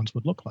breakdowns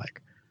would look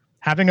like.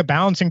 Having a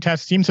balancing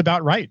test seems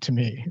about right to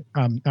me.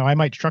 Now, I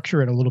might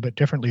structure it a little bit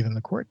differently than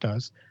the court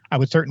does. I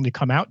would certainly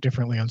come out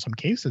differently on some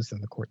cases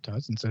than the court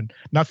does. And so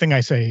nothing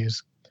I say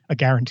is a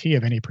guarantee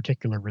of any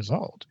particular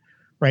result,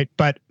 right?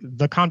 But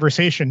the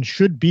conversation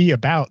should be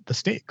about the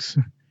stakes.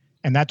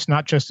 And that's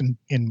not just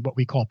in what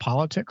we call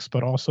politics,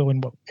 but also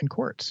in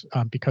courts,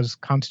 because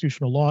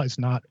constitutional law is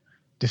not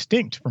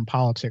distinct from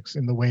politics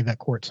in the way that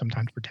courts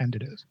sometimes pretend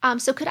it is.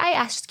 So could I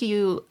ask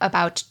you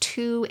about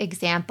two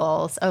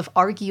examples of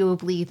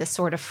arguably the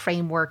sort of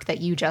framework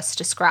that you just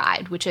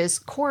described, which is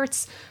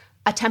courts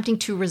attempting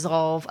to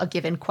resolve a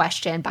given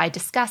question by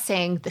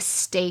discussing the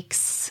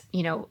stakes,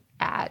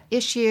 at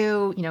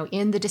issue,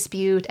 in the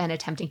dispute and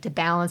attempting to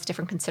balance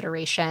different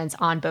considerations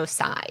on both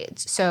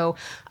sides. So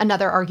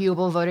another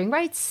arguable voting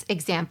rights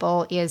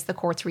example is the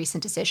court's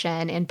recent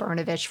decision in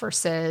Brnovich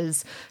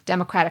versus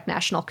Democratic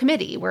National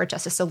Committee, where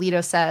Justice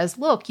Alito says,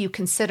 look, you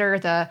consider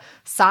the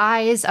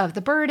size of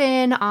the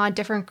burden on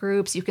different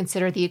groups, you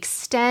consider the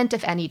extent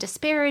of any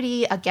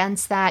disparity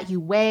against that, you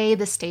weigh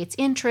the state's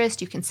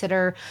interest, you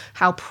consider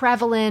how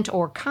prevalent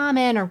or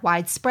common or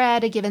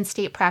widespread a given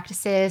state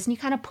practice is, and you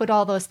kind of put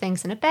all those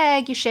things in a bag.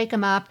 You shake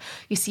them up,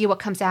 you see what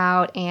comes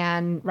out,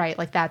 and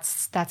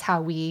that's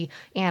how we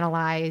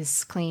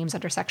analyze claims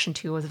under Section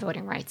 2 of the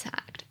Voting Rights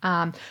Act.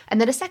 And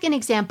then a second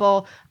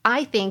example,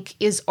 I think,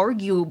 is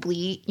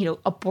arguably,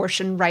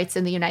 abortion rights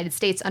in the United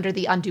States under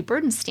the undue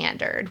burden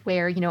standard,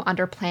 where,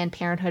 under Planned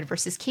Parenthood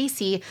versus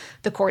Casey,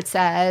 the court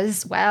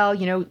says, well,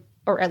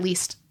 or at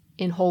least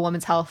in Whole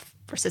Woman's Health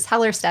versus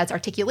Hellersted's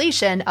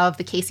articulation of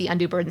the Casey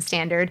undue burden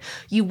standard,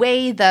 you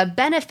weigh the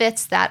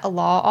benefits that a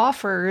law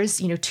offers,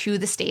 to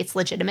the state's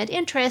legitimate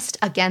interest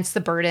against the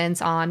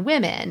burdens on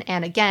women.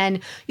 And again,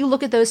 you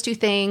look at those two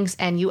things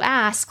and you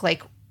ask,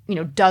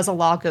 does a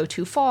law go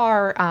too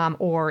far,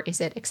 or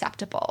is it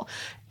acceptable?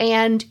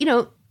 And,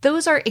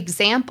 those are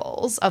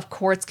examples of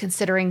courts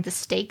considering the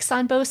stakes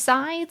on both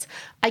sides.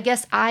 I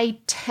guess I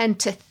tend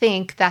to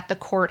think that the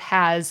court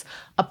has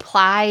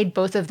applied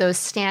both of those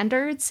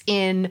standards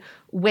in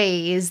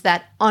ways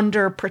that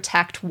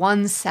underprotect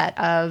one set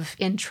of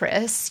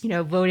interests,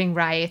 voting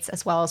rights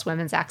as well as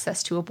women's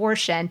access to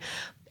abortion.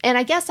 And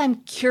I guess I'm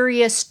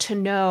curious to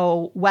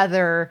know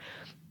whether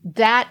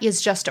that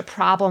is just a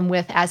problem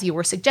with, as you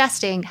were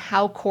suggesting,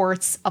 how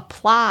courts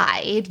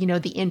applied,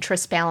 the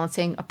interest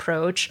balancing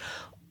approach,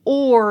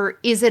 or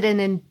is it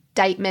an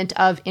indictment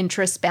of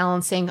interest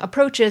balancing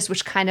approaches,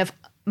 which kind of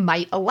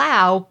might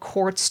allow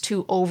courts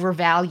to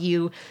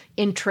overvalue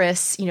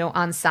interests,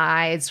 on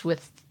sides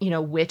with,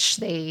 which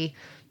they,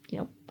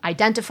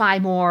 identify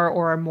more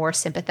or are more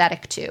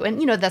sympathetic to.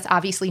 And, that's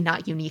obviously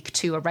not unique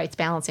to a rights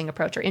balancing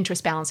approach or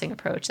interest balancing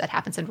approach. That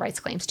happens in rights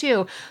claims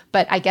too.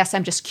 But I guess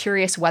I'm just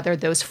curious whether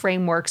those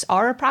frameworks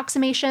are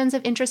approximations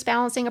of interest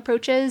balancing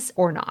approaches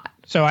or not.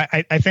 So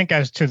I think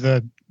as to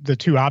the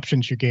two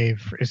options you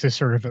gave, is this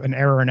sort of an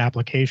error in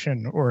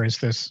application, or is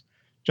this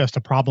just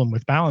a problem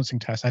with balancing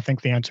tests? I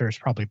think the answer is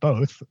probably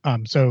both.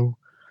 So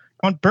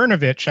on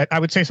Brnovich, I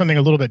would say something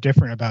a little bit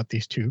different about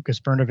these two, because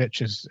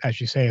Brnovich is,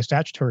 as you say, a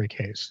statutory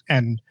case.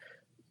 And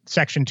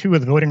Section 2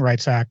 of the Voting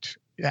Rights Act,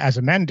 as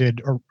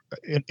amended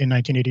in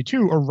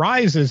 1982,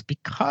 arises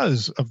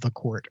because of the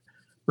court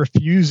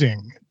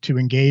refusing to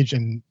engage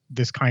in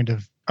this kind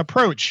of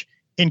approach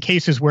in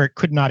cases where it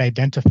could not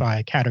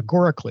identify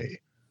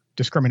categorically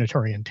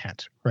discriminatory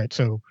intent, right?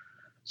 So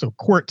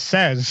court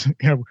says,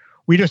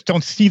 we just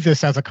don't see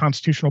this as a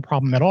constitutional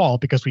problem at all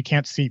because we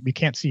can't see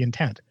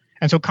intent.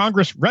 And so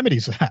Congress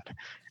remedies that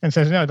and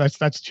says, no,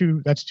 that's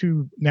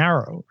too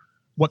narrow.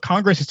 What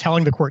Congress is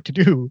telling the court to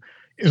do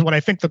is what I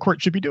think the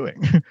court should be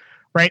doing,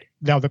 right?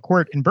 Now, the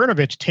court in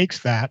Brnovich takes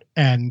that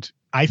and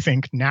I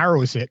think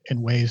narrows it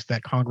in ways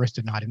that Congress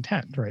did not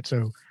intend, right?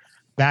 So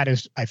that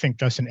is, I think,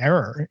 just an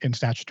error in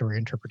statutory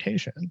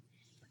interpretation.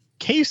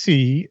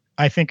 Casey,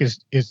 I think,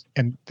 is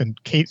and then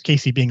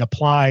Casey being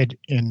applied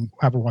in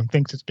however one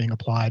thinks it's being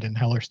applied in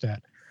Hellerstedt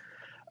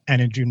and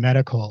in June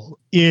Medical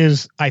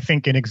is, I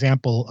think, an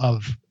example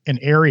of an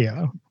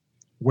area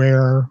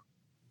where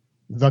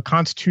the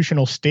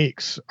constitutional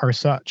stakes are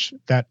such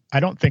that I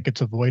don't think it's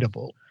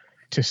avoidable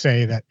to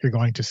say that you're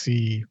going to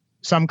see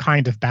some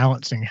kind of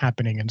balancing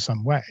happening in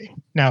some way.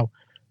 Now,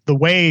 the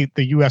way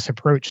the U.S.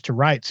 approach to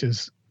rights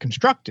is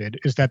constructed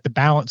is that the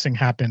balancing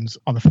happens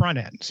on the front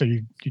end. So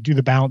you do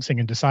the balancing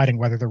in deciding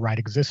whether the right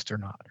exists or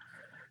not.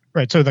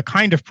 Right. So the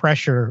kind of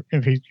pressure,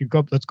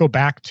 let's go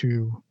back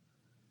to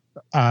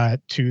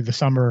the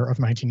summer of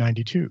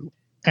 1992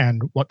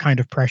 and what kind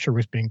of pressure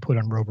was being put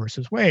on Roe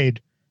versus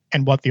Wade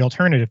and what the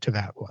alternative to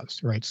that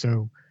was, right?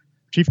 So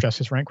Chief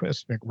Justice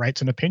Rehnquist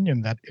writes an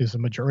opinion that is a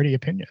majority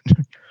opinion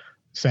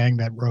saying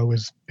that Roe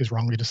is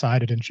wrongly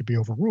decided and should be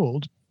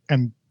overruled.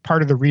 And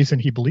part of the reason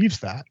he believes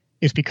that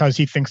is because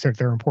he thinks that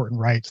there are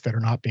important rights that are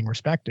not being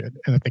respected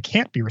and that they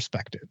can't be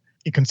respected,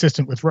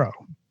 consistent with Roe.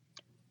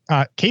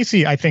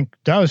 Casey, I think,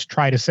 does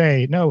try to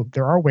say, no,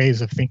 there are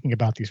ways of thinking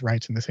about these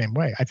rights in the same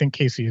way. I think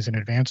Casey is an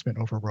advancement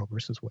over Roe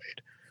versus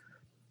Wade.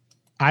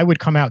 I would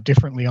come out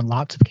differently on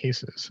lots of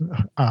cases.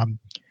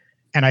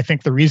 And I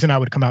think the reason I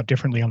would come out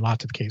differently on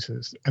lots of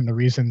cases, and the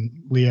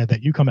reason, Leah,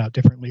 that you come out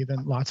differently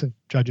than lots of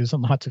judges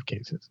on lots of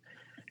cases,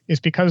 is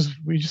because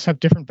we just have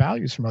different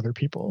values from other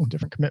people,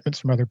 different commitments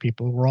from other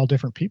people. We're all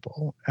different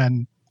people.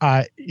 And,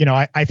 I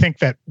think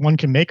that one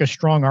can make a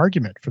strong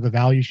argument for the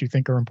values you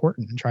think are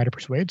important and try to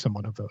persuade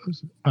someone of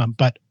those.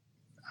 But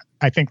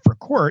I think for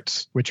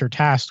courts, which are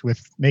tasked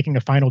with making a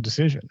final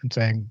decision and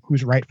saying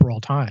who's right for all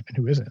time and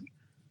who isn't,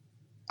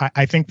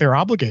 I think they're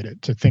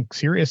obligated to think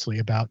seriously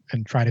about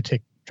and try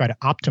to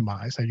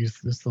optimize. I use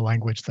the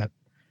language that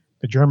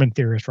the German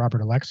theorist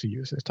Robert Alexy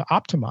uses, to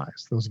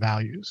optimize those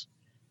values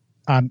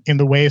in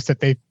the ways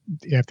that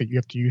you have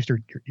to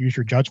use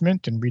your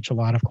judgment and reach a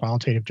lot of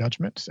qualitative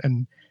judgments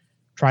and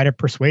try to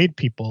persuade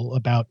people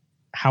about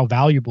how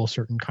valuable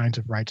certain kinds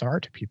of rights are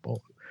to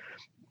people.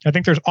 I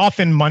think there's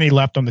often money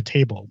left on the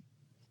table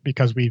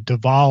because we've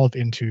devolved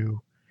into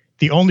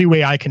the only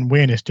way I can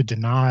win is to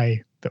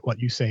deny that what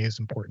you say is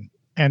important.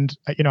 And,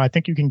 I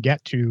think you can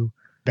get to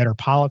better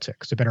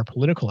politics, to better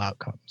political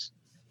outcomes,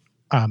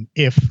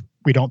 if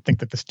we don't think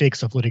that the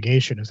stakes of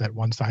litigation is that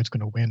one side's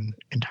going to win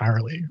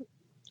entirely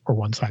or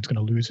one side's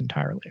going to lose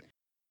entirely.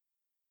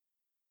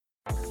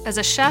 As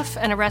a chef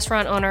and a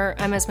restaurant owner,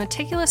 I'm as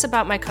meticulous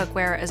about my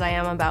cookware as I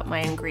am about my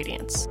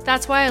ingredients.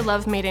 That's why I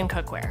love Made In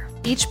Cookware.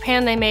 Each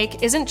pan they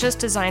make isn't just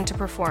designed to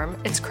perform,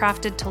 it's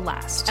crafted to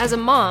last. As a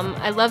mom,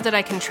 I love that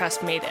I can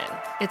trust Made In.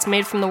 It's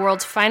made from the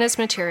world's finest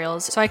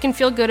materials, so I can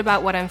feel good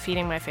about what I'm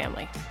feeding my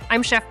family.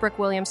 I'm Chef Brooke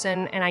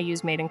Williamson, and I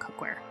use Made In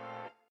Cookware.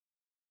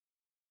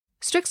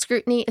 Strict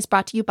Scrutiny is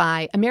brought to you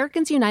by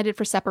Americans United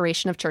for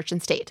Separation of Church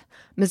and State.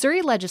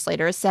 Missouri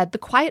legislators said the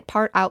quiet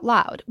part out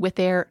loud with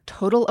their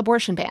total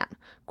abortion ban.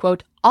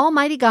 Quote,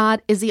 Almighty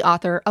God is the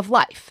author of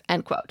life,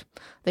 end quote.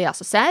 They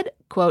also said,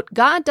 quote,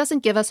 God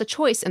doesn't give us a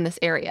choice in this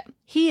area.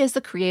 He is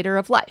the creator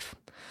of life.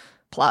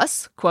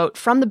 Plus, quote,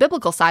 from the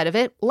biblical side of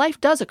it,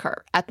 life does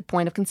occur at the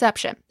point of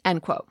conception,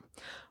 end quote.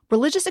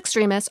 Religious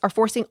extremists are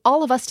forcing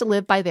all of us to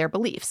live by their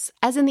beliefs,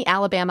 as in the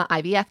Alabama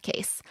IVF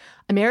case.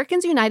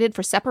 Americans United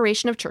for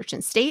Separation of Church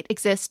and State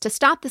exists to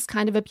stop this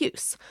kind of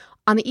abuse.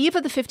 On the eve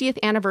of the 50th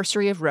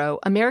anniversary of Roe,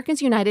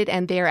 Americans United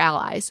and their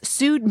allies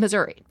sued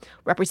Missouri,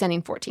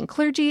 representing 14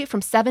 clergy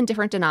from 7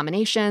 different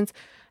denominations.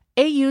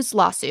 AU's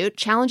lawsuit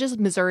challenges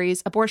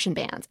Missouri's abortion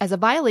bans as a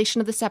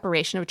violation of the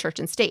separation of church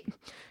and state.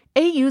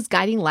 AU's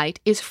guiding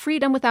light is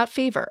freedom without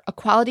favor,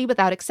 equality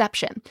without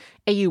exception.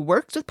 AU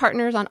works with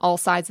partners on all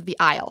sides of the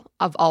aisle,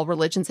 of all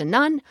religions and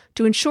none,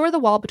 to ensure the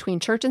wall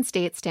between church and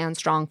state stands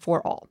strong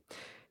for all.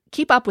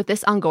 Keep up with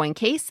this ongoing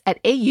case at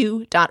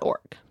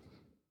au.org.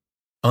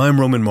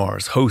 I'm Roman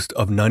Mars, host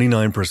of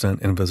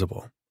 99%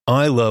 Invisible.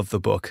 I love the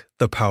book,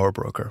 The Power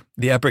Broker,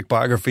 the epic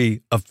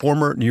biography of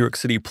former New York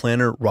City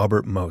planner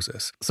Robert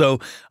Moses. So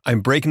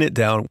I'm breaking it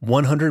down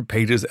 100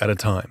 pages at a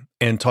time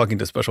and talking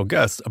to special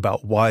guests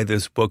about why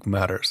this book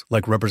matters,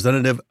 like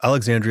Representative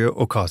Alexandria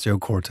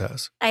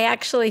Ocasio-Cortez. I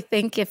actually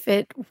think if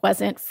it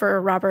wasn't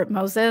for Robert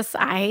Moses,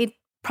 I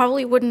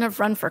probably wouldn't have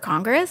run for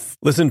Congress.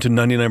 Listen to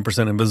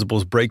 99%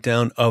 Invisible's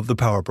breakdown of The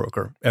Power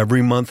Broker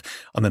every month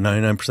on the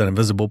 99%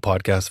 Invisible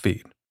podcast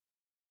feed.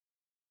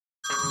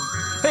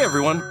 Hey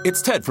everyone,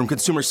 it's Ted from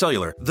Consumer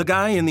Cellular, the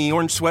guy in the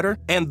orange sweater,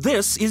 and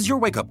this is your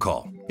wake-up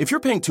call. If you're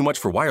paying too much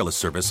for wireless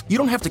service, you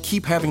don't have to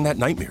keep having that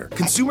nightmare.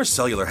 Consumer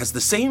Cellular has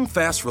the same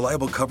fast,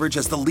 reliable coverage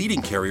as the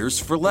leading carriers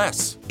for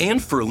less.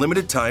 And for a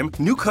limited time,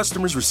 new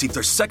customers receive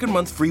their second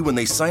month free when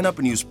they sign up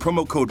and use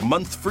promo code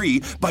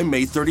MONTHFREE by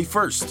May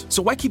 31st.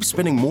 So why keep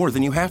spending more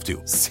than you have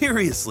to?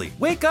 Seriously,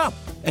 wake up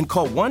and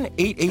call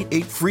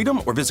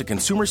 1-888-FREEDOM or visit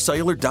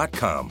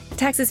consumercellular.com.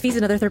 Taxes, fees,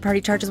 and other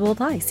third-party charges will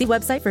apply. See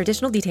website for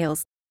additional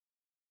details.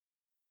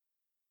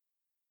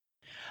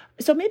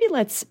 So maybe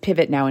let's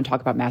pivot now and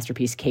talk about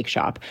Masterpiece Cake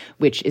Shop,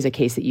 which is a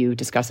case that you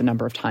discuss a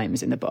number of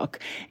times in the book.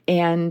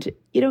 And,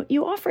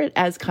 you offer it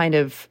as kind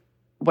of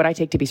what I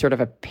take to be sort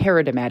of a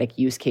paradigmatic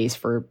use case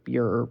for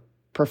your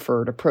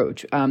preferred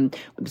approach.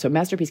 So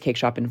Masterpiece Cake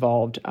Shop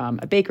involved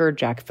a baker,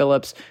 Jack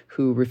Phillips,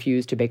 who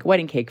refused to bake a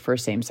wedding cake for a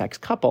same-sex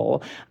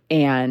couple.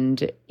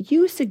 And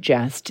you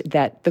suggest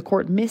that the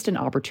court missed an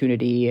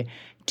opportunity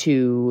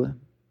to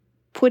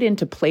put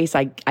into place,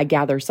 I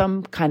gather,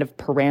 some kind of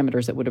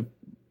parameters that would have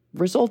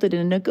resulted in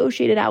a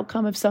negotiated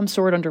outcome of some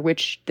sort under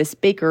which this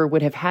baker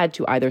would have had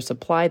to either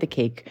supply the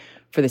cake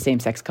for the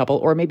same-sex couple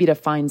or maybe to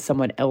find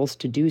someone else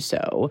to do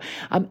so.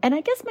 And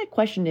I guess my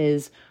question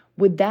is,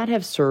 would that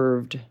have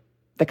served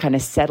the kind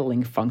of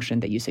settling function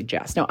that you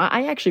suggest? Now,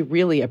 I actually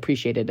really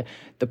appreciated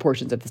the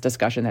portions of this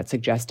discussion that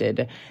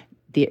suggested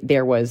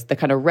there was the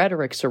kind of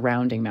rhetoric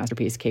surrounding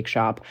Masterpiece Cake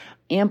Shop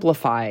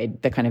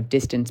amplified the kind of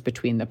distance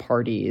between the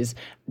parties.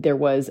 There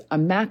was a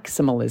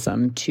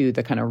maximalism to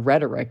the kind of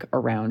rhetoric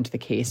around the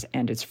case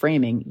and its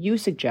framing. You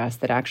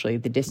suggest that actually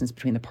the distance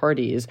between the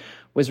parties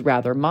was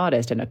rather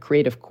modest and a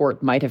creative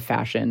court might have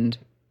fashioned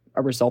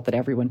a result that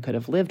everyone could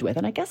have lived with.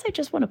 And I guess I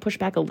just want to push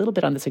back a little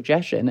bit on the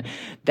suggestion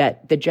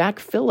that the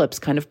Jack Phillips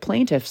kind of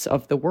plaintiffs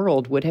of the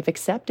world would have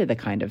accepted the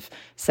kind of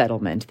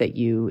settlement that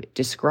you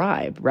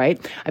describe,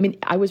 right? I mean,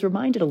 I was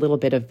reminded a little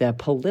bit of the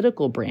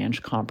political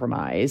branch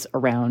compromise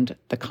around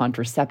the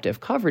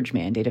contraceptive coverage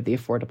mandate of the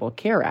Affordable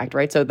Care Act,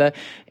 right? So the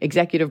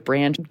executive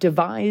branch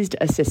devised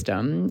a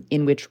system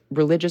in which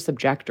religious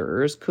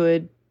objectors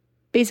could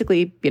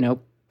basically,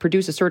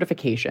 produce a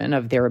certification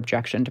of their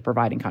objection to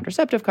providing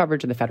contraceptive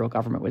coverage, and the federal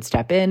government would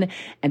step in.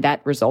 And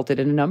that resulted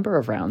in a number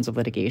of rounds of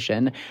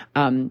litigation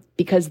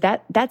because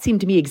that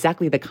seemed to me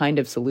exactly the kind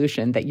of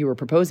solution that you were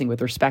proposing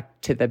with respect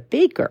to the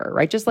baker,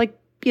 right? Just like,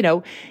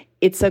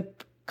 it's a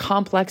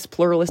complex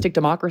pluralistic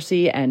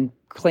democracy and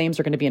claims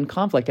are going to be in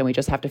conflict, and we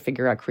just have to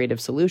figure out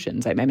creative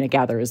solutions. I mean, I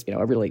gather is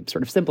a really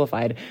sort of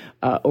simplified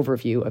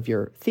overview of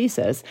your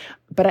thesis.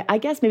 But I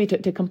guess maybe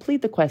to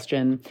complete the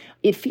question,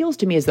 it feels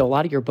to me as though a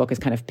lot of your book is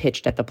kind of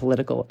pitched at the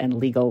political and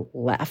legal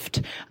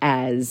left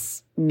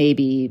as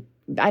maybe,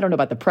 I don't know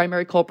about the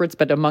primary culprits,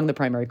 but among the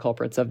primary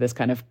culprits of this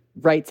kind of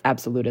rights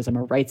absolutism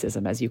or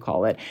rightsism, as you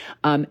call it.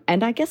 And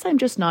I guess I'm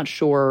just not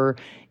sure.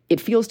 It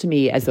feels to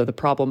me as though the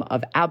problem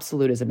of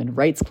absolutism and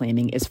rights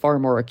claiming is far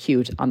more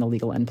acute on the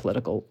legal and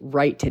political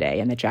right today,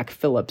 and that Jack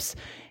Phillips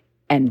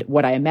and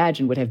what I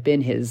imagine would have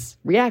been his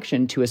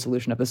reaction to a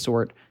solution of the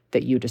sort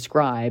that you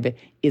describe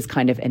is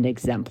kind of an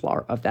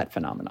exemplar of that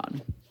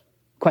phenomenon.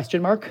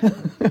 Question mark?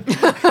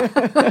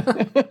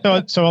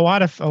 So a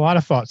lot of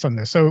thoughts on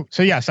this. So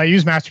yes, I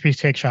use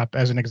Masterpiece Cake Shop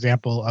as an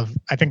example of,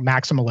 I think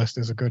maximalist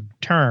is a good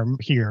term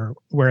here,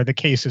 where the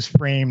case is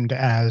framed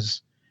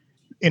as,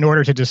 in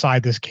order to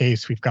decide this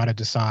case, we've got to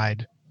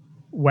decide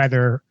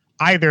whether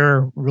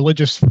either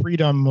religious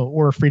freedom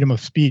or freedom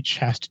of speech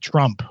has to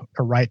trump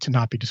a right to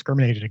not be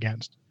discriminated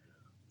against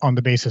on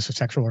the basis of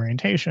sexual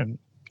orientation.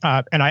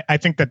 And I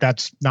think that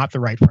that's not the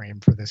right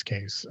frame for this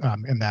case,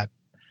 and that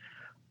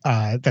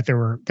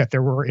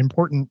there were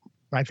important,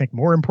 I think,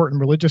 more important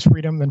religious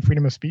freedom than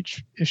freedom of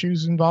speech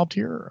issues involved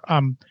here.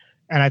 And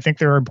I think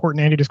there are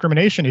important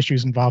anti-discrimination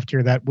issues involved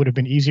here that would have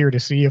been easier to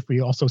see if we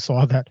also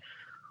saw that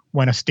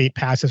when a state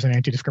passes an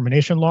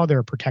anti-discrimination law,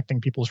 they're protecting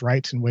people's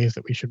rights in ways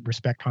that we should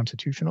respect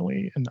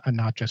constitutionally and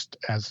not just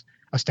as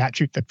a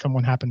statute that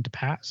someone happened to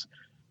pass.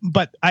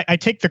 But I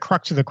take the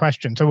crux of the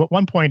question. So at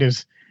one point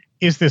is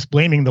this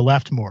blaming the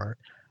left more?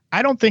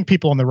 I don't think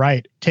people on the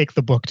right take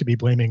the book to be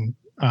blaming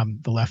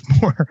the left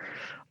more.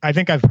 I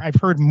think I've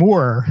heard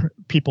more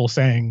people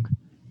saying,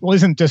 well,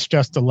 isn't this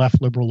just a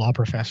left liberal law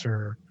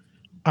professor,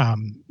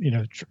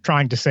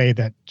 trying to say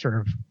that sort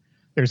of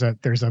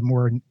there's a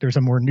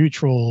more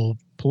neutral,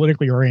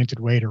 politically oriented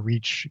way to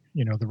reach,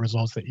 the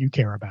results that you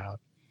care about.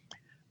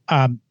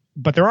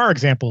 But there are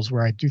examples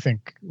where I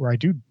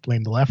do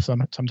blame the left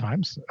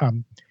sometimes.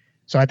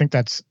 So I think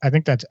that's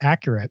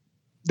accurate.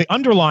 The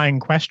underlying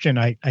question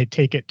I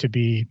take it to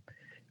be,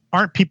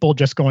 aren't people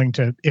just going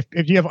to,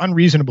 if you have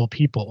unreasonable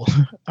people,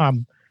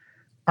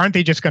 aren't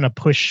they just going to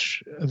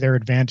push their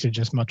advantage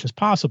as much as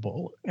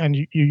possible? And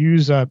you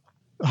use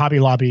Hobby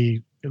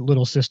Lobby,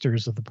 Little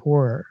Sisters of the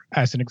Poor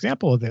as an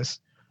example of this.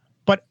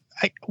 But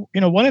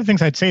one of the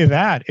things I'd say to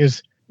that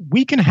is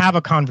we can have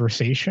a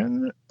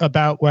conversation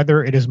about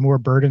whether it is more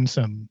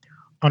burdensome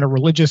on a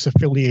religious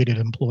affiliated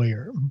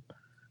employer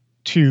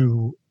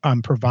to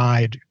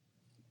provide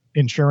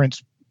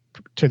insurance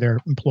to their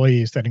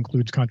employees that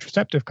includes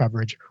contraceptive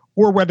coverage,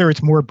 or whether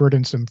it's more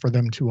burdensome for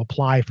them to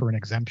apply for an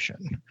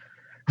exemption.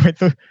 Right?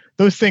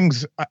 Those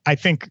things, I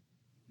think,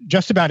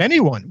 just about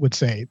anyone would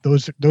say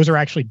those are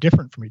actually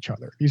different from each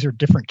other. These are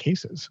different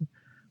cases.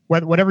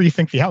 Whatever you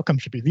think the outcome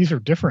should be, these are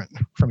different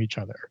from each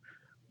other.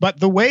 But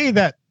the way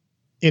that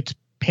it's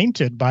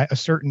painted by a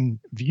certain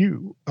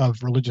view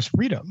of religious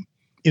freedom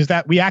is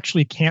that we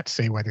actually can't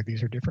say whether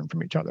these are different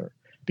from each other.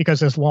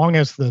 Because as long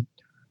as the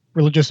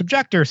religious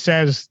objector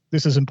says,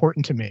 this is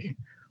important to me,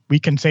 we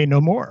can say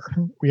no more.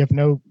 We have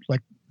no,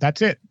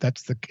 that's it.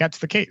 That's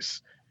the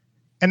case.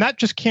 And that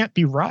just can't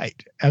be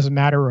right as a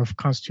matter of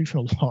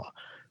constitutional law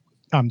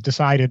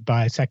decided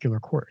by secular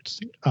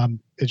courts.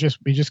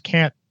 We just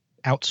can't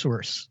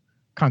outsource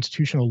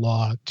constitutional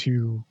law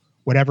to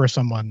whatever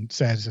someone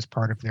says is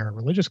part of their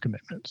religious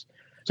commitments.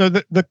 So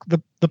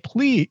the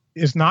plea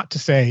is not to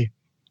say,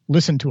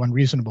 listen to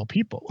unreasonable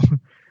people.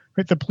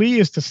 Right? The plea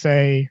is to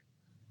say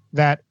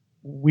that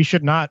we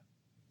should not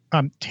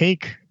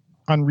take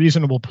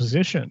unreasonable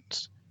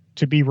positions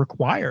to be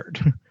required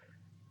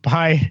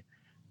by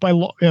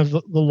law.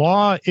 The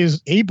law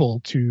is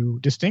able to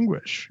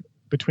distinguish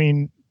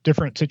between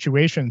different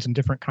situations and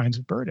different kinds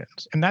of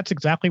burdens. And that's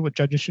exactly what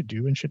judges should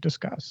do and should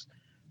discuss.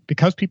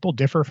 Because people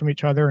differ from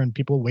each other and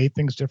people weigh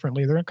things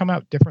differently, they're going to come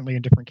out differently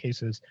in different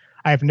cases.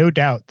 I have no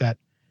doubt that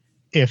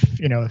if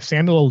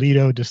Samuel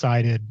Alito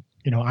decided,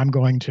 I'm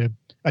going to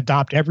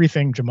adopt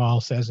everything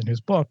Jamal says in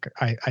his book,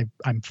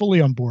 I'm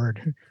fully on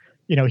board.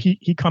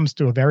 He comes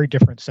to a very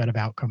different set of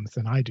outcomes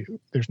than I do.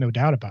 There's no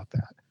doubt about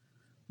that.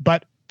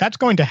 But that's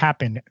going to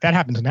happen. That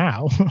happens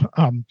now.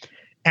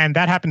 And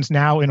that happens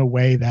now in a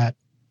way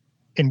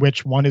in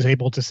which one is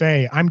able to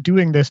say, I'm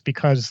doing this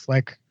because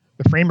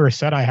the framers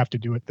said I have to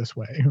do it this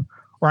way,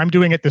 or I'm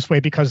doing it this way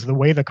because the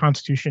way the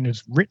Constitution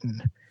is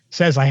written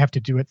says I have to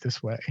do it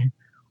this way,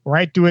 or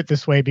I do it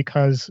this way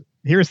because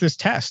here's this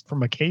test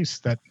from a case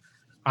that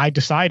I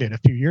decided a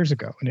few years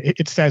ago, and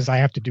it says I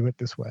have to do it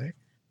this way.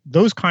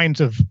 Those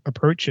kinds of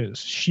approaches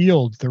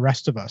shield the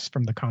rest of us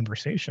from the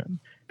conversation,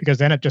 because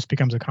then it just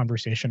becomes a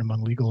conversation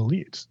among legal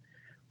elites.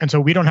 And so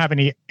we don't have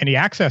any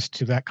access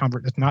to that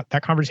conversation.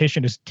 That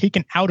conversation is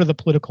taken out of the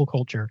political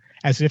culture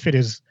as if it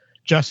is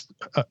just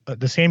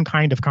the same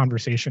kind of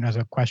conversation as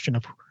a question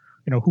of,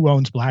 who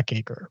owns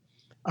Blackacre,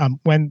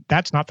 when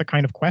that's not the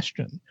kind of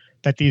question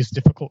that these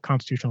difficult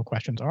constitutional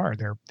questions are.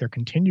 They're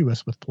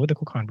continuous with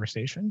political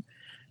conversation.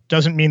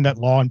 Doesn't mean that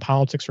law and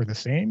politics are the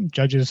same.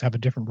 Judges have a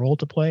different role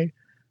to play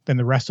than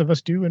the rest of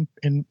us do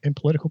in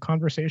political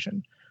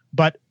conversation,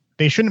 but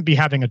they shouldn't be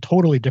having a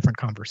totally different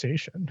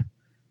conversation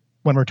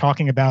when we're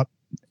talking about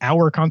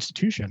our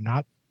Constitution,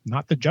 not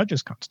the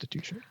judge's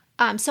Constitution.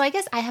 So I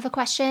guess I have a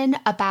question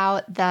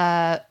about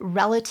the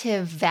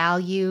relative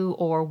value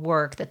or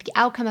work that the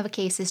outcome of a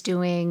case is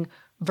doing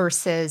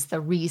versus the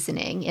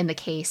reasoning in the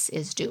case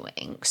is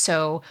doing.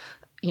 So,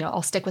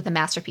 I'll stick with the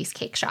Masterpiece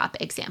Cake Shop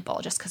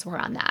example just because we're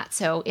on that.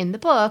 So in the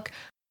book,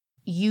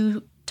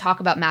 you talk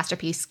about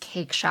Masterpiece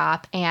Cake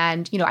Shop,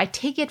 and I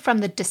take it from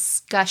the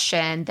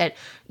discussion that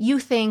you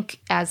think,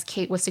 as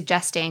Kate was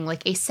suggesting,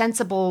 a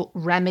sensible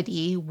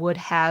remedy would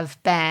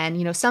have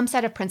been some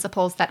set of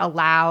principles that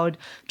allowed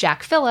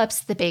Jack Phillips,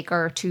 the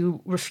baker,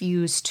 to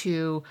refuse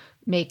to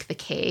make the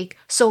cake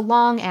so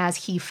long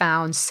as he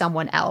found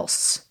someone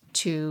else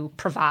to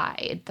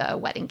provide the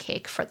wedding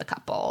cake for the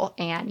couple.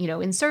 And,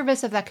 in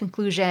service of that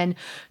conclusion,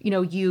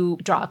 you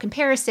draw a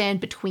comparison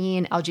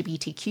between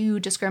LGBTQ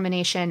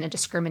discrimination and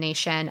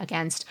discrimination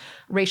against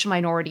racial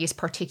minorities,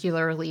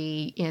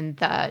 particularly in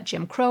the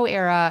Jim Crow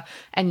era.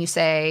 And you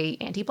say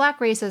anti-Black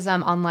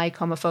racism, unlike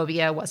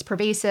homophobia, was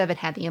pervasive. It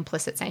had the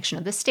implicit sanction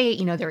of the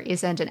state. There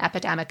isn't an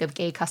epidemic of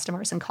gay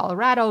customers in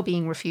Colorado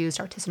being refused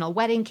artisanal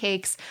wedding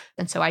cakes.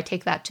 And so I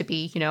take that to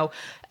be,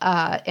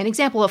 an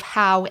example of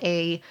how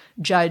a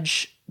judge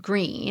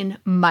Green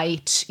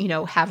might,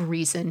 have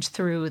reasoned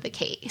through the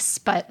case.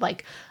 But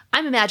like,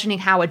 I'm imagining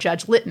how a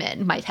Judge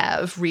Littman might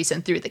have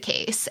reasoned through the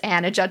case.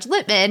 And a Judge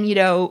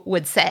Littman,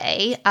 would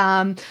say,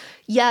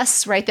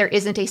 yes, right, there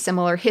isn't a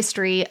similar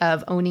history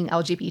of owning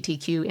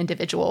LGBTQ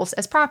individuals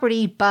as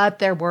property, but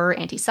there were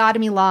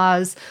anti-sodomy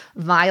laws,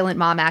 violent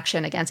mom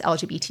action against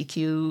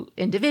LGBTQ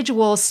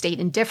individuals, state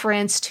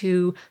indifference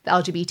to the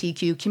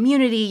LGBTQ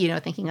community,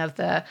 thinking of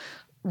the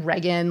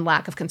Reagan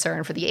lack of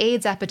concern for the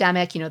AIDS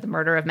epidemic, the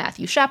murder of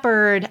Matthew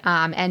Shepard,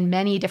 and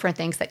many different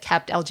things that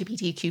kept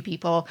LGBTQ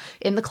people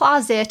in the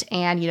closet.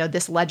 And,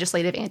 this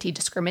legislative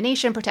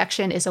anti-discrimination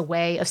protection is a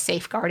way of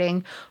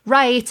safeguarding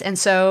rights. And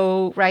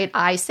so, right,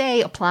 I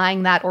say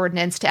applying that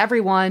ordinance to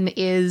everyone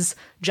is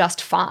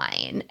just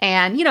fine.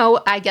 And,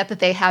 I get that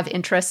they have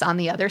interests on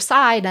the other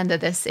side and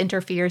that this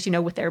interferes,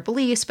 with their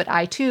beliefs. But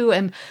I, too,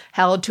 am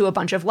held to a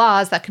bunch of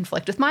laws that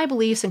conflict with my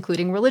beliefs,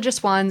 including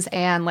religious ones.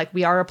 And like,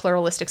 we are a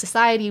pluralistic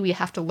society. We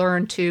have to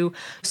learn to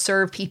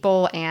serve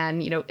people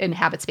and,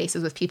 inhabit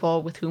spaces with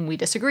people with whom we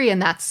disagree. And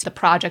that's the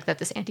project that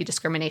this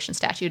anti-discrimination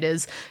statute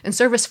is in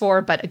service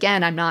for. But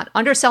again, I'm not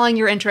underselling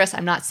your interests.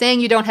 I'm not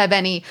saying you don't have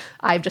any.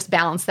 I've just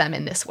balanced them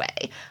in this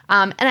way.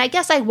 And I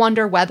guess I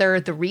wonder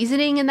whether the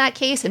reasoning in that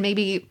case, and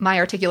maybe my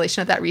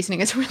articulation of that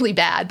reasoning is really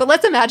bad, but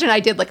let's imagine I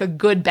did like a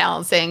good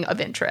balancing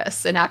of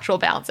interests, an actual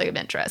balancing of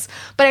interests.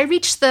 But I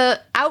reached the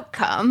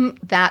outcome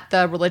that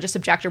the religious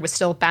objector was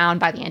still bound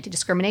by the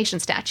anti-discrimination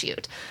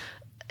statute.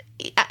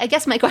 I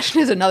guess my question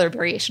is another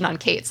variation on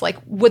Kate's. Like,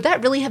 would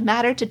that really have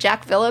mattered to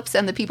Jack Phillips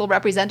and the people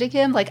representing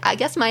him? Like, I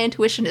guess my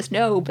intuition is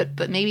no,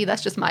 but maybe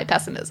that's just my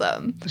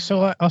pessimism.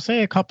 So I'll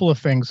say a couple of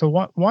things. So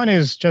one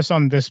is just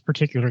on this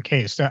particular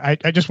case. I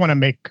just want to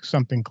make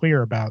something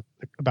clear about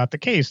the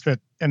case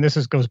and this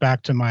goes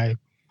back to my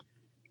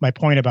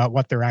point about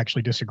what they're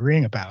actually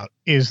disagreeing about,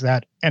 is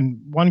that,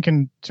 and one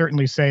can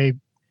certainly say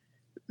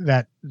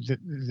that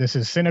this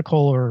is cynical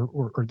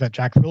or that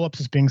Jack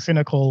Phillips is being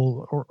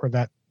cynical or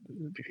that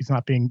he's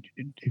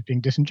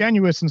being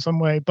disingenuous in some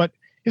way, but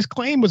his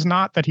claim was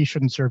not that he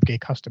shouldn't serve gay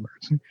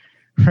customers.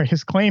 Right?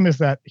 His claim is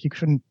that he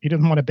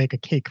doesn't want to bake a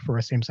cake for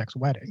a same-sex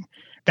wedding.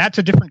 That's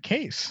a different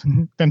case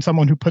than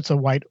someone who puts a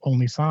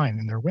white-only sign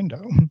in their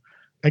window.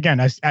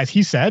 Again, as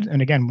he said,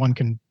 and again, one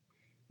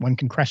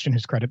can question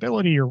his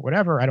credibility or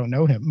whatever. I don't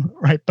know him,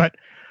 right? But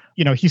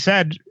he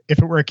said if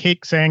it were a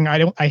cake saying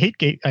I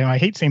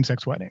hate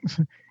same-sex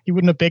weddings, he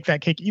wouldn't have baked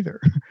that cake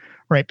either,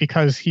 right?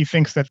 Because he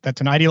thinks that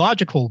that's an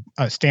ideological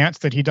stance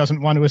that he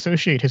doesn't want to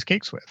associate his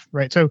cakes with,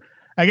 right? So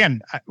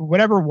again,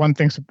 whatever one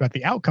thinks about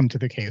the outcome to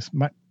the case,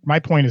 my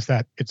point is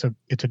that it's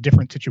a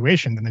different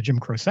situation than the Jim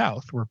Crow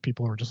South, where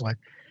people are just like,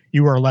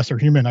 you are a lesser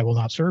human, I will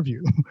not serve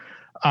you.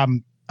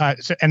 And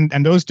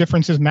those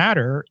differences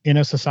matter in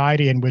a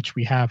society in which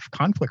we have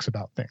conflicts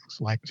about things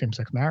like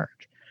same-sex marriage.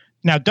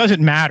 Now, does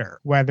it matter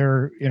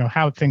whether,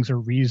 how things are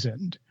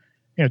reasoned?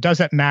 Does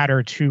that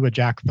matter to a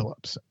Jack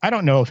Phillips? I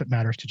don't know if it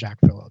matters to Jack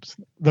Phillips.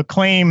 The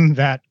claim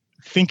that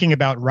thinking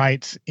about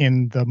rights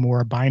in the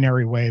more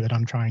binary way that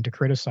I'm trying to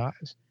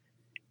criticize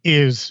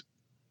is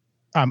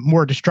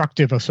more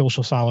destructive of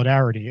social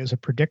solidarity is a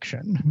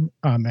prediction,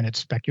 and it's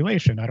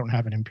speculation. I don't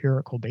have an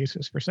empirical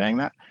basis for saying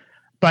that.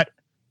 But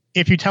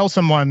if you tell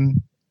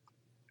someone,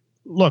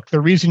 look,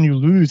 the reason you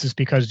lose is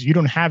because you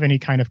don't have any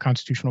kind of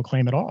constitutional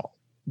claim at all,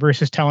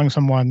 versus telling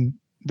someone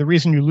the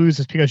reason you lose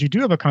is because you do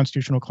have a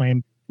constitutional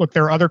claim. Look,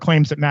 there are other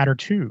claims that matter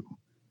too,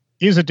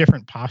 is a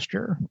different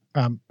posture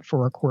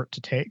for a court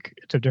to take.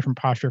 It's a different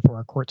posture for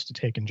our courts to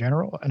take in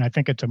general. And I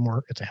think it's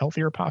a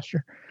healthier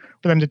posture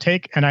for them to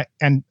take. And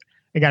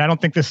again, I don't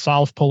think this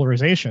solves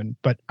polarization,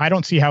 but I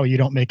don't see how you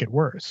don't make it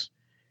worse.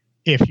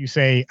 If you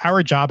say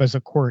our job as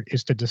a court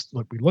is to just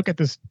we look at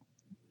this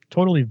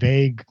totally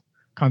vague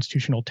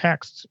constitutional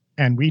text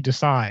and we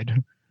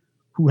decide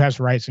who has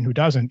rights and who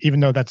doesn't, even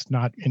though that's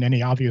not in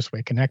any obvious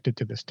way connected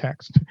to this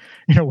text.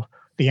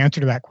 The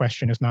answer to that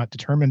question is not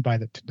determined by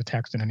the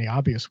text in any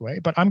obvious way.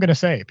 But I'm going to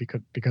say,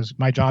 because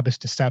my job is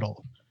to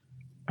settle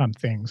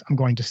things, I'm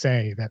going to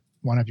say that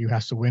one of you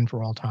has to win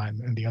for all time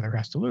and the other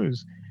has to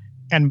lose.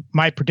 And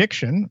my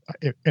prediction,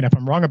 and if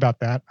I'm wrong about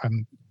that,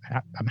 I'm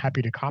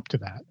happy to cop to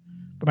that.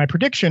 But my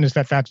prediction is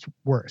that that's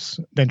worse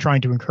than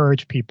trying to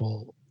encourage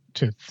people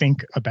to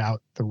think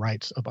about the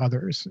rights of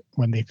others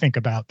when they think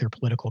about their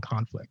political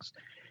conflicts.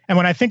 And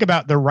when I think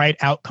about the right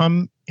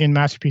outcome in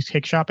Masterpiece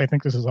Cake Shop, I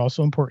think this is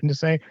also important to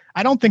say.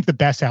 I don't think the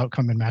best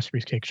outcome in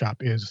Masterpiece Cake Shop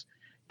is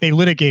they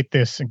litigate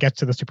this and get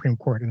to the Supreme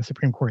Court, and the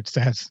Supreme Court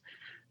says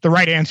the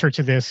right answer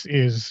to this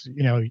is,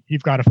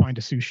 you've got to find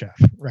a sous chef,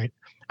 right?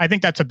 I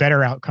think that's a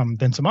better outcome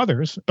than some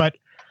others, but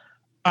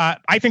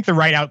I think the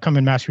right outcome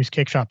in Masterpiece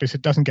Cake Shop is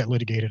it doesn't get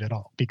litigated at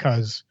all,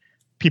 because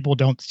people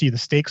don't see the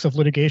stakes of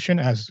litigation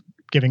as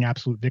giving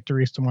absolute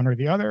victories to one or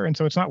the other. And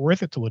so it's not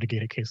worth it to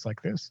litigate a case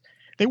like this.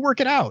 They work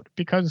it out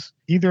because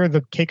either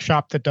the cake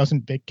shop that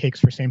doesn't bake cakes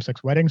for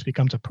same-sex weddings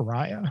becomes a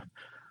pariah,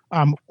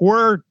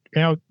 or,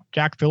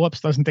 Jack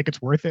Phillips doesn't think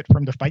it's worth it for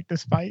him to fight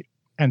this fight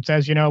and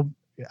says,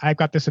 I've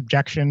got this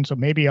objection, so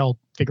maybe I'll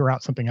figure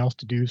out something else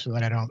to do so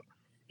that I don't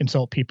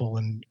insult people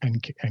and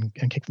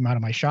kick them out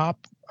of my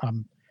shop.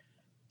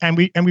 And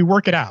we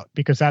work it out,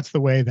 because that's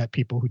the way that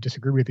people who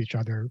disagree with each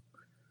other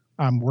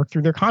work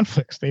through their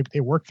conflicts. They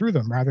work through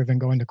them rather than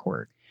going to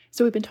court.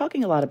 So we've been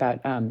talking a lot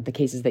about the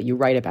cases that you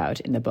write about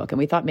in the book, and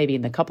we thought maybe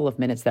in the couple of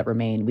minutes that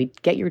remain,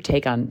 we'd get your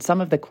take on some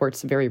of the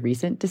court's very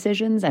recent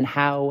decisions and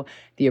how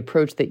the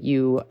approach that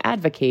you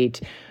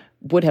advocate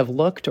would have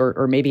looked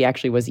or maybe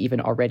actually was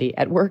even already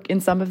at work in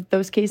some of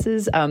those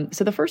cases.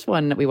 So the first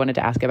one that we wanted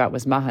to ask about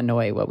was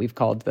Mahanoy, what we've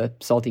called the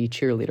salty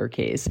cheerleader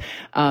case,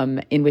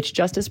 in which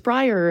Justice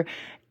Breyer,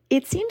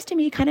 it seems to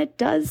me, kind of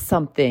does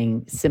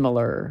something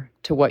similar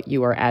to what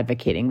you are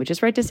advocating, which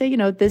is right to say,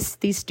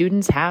 these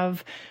students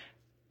have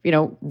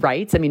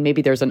rights. I mean,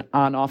 maybe there's an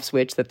on-off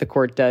switch that the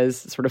court does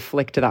sort of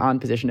flick to the on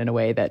position in a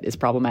way that is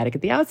problematic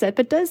at the outset,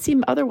 but does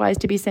seem otherwise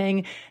to be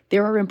saying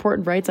there are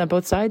important rights on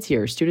both sides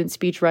here. Student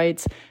speech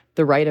rights,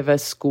 the right of a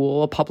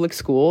public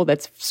school,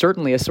 that's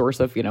certainly a source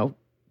of,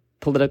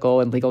 political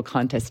and legal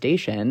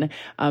contestation,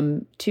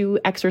 to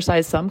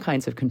exercise some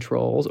kinds of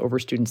controls over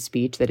student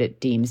speech that it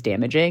deems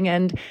damaging.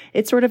 And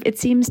it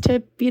seems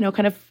to,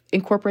 kind of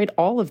incorporate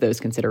all of those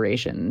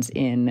considerations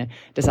in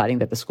deciding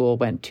that the school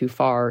went too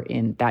far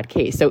in that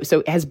case. So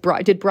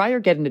did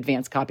Breyer get an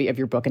advance copy of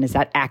your book? And is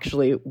that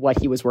actually what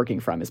he was working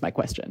from, is my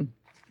question.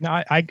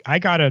 No, I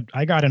got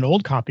an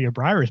old copy of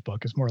Breyer's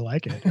book, is more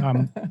like it.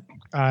 And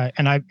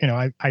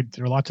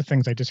there are lots of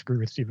things I disagree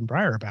with Stephen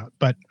Breyer about,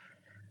 but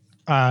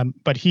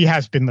he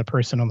has been the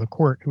person on the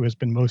court who has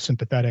been most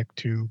sympathetic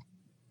to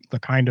the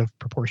kind of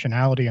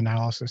proportionality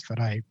analysis that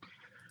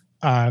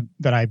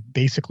I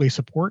basically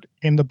support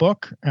in the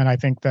book. And I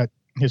think that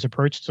his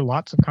approach to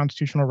lots of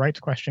constitutional rights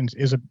questions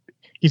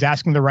he's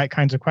asking the right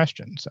kinds of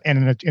questions.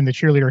 And in the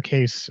cheerleader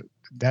case,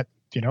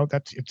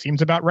 it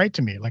seems about right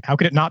to me. Like, how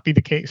could it not be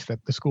the case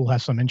that the school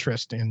has some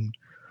interest in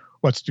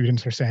what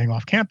students are saying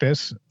off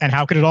campus? And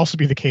how could it also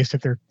be the case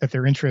that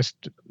their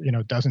interest,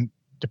 doesn't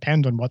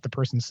depend on what the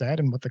person said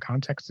and what the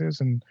context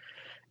is and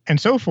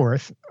so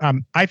forth.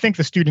 I think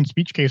the student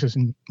speech cases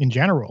in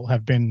general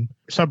have been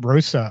sub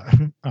rosa.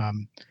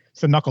 It's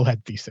the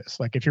knucklehead thesis.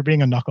 Like, if you're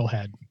being a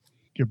knucklehead,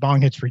 your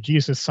bong hits for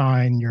Jesus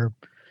sign, your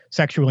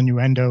sexual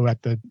innuendo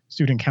at the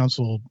student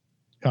council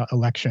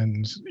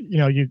elections,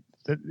 you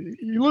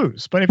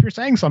lose. But if you're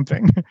saying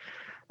something,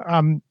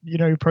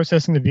 you're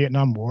protesting the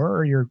Vietnam War,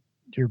 or you're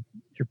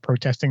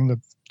protesting the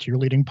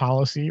cheerleading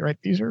policy, right?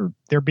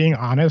 They're being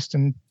honest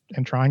and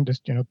trying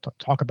to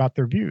talk about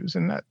their views,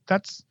 and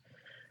that's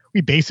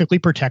we basically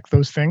protect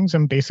those things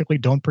and basically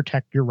don't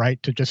protect your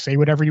right to just say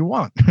whatever you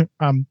want,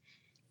 and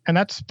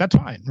that's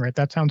fine, right?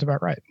 That sounds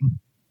about right.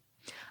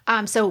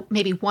 So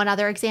maybe one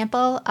other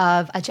example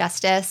of a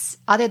justice,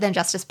 other than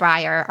Justice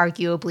Breyer,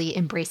 arguably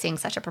embracing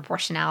such a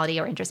proportionality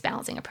or interest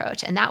balancing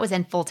approach. And that was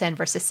in Fulton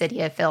versus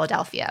City of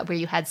Philadelphia, where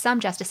you had some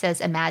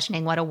justices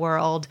imagining what a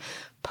world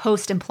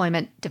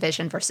post-employment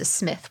division versus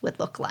Smith would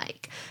look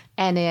like.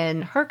 And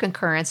in her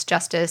concurrence,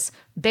 Justice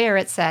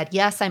Barrett said,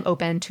 yes, I'm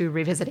open to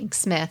revisiting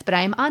Smith, but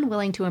I am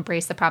unwilling to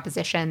embrace the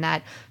proposition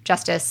that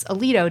Justice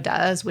Alito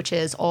does, which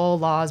is all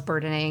laws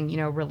burdening,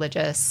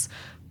 religious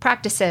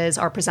practices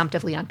are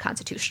presumptively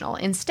unconstitutional.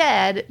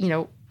 Instead,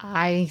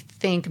 I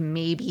think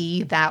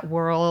maybe that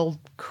world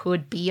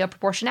could be a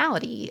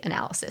proportionality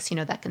analysis,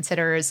 that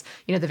considers,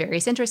 the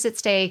various interests at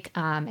stake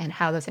and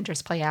how those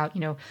interests play out,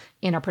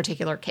 in a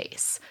particular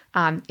case.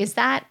 Is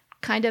that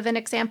kind of an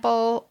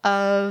example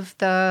of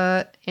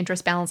the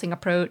interest balancing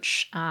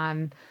approach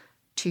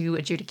to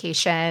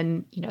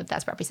adjudication,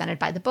 that's represented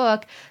by the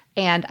book?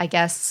 And I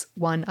guess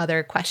one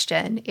other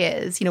question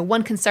is,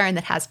 one concern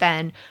that has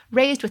been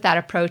raised with that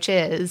approach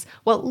is,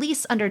 well, at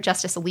least under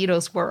Justice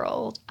Alito's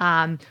world,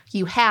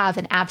 you have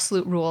an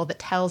absolute rule that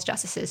tells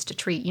justices to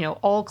treat,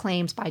 all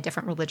claims by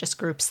different religious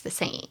groups the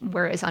same.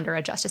 Whereas under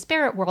a Justice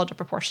Barrett world of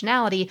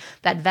proportionality,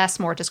 that vests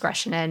more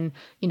discretion in,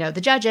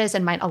 the judges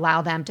and might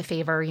allow them to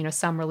favor,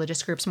 some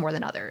religious groups more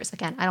than others.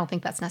 Again, I don't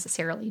think that's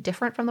necessarily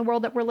different from the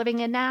world that we're living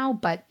in now,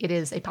 but it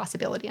is a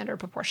possibility under a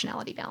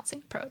proportionality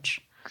balancing approach.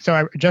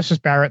 So Justice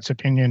Barrett's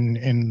opinion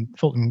in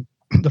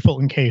the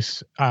Fulton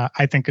case,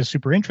 I think is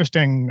super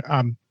interesting.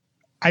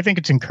 I think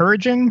it's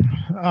encouraging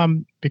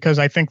because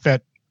I think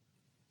that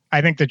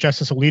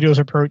Justice Alito's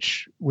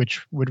approach,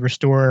 which would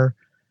restore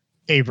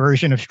a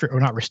version of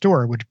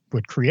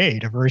would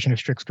create a version of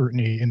strict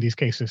scrutiny in these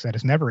cases that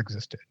has never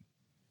existed,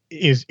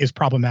 is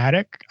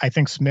problematic. I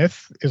think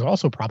Smith is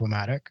also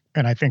problematic,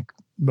 and I think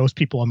most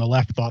people on the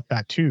left thought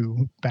that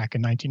too back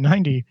in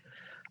 1990,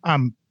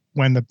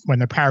 when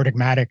the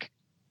paradigmatic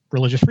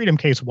religious freedom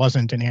case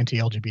wasn't an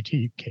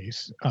anti-LGBT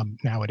case.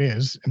 Now it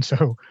is. And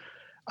so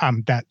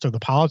the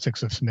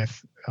politics of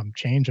Smith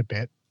change a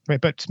bit. Right?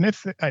 But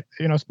Smith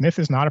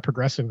is not a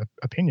progressive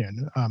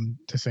opinion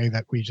to say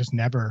that we just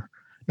never,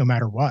 no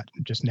matter what,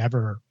 just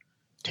never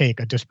take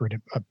a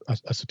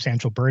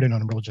substantial burden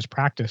on religious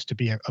practice to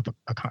be a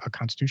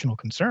constitutional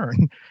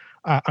concern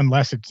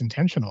unless it's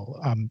intentional.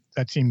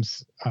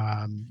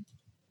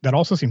 That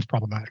also seems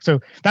problematic. So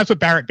that's what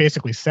Barrett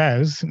basically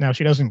says. Now,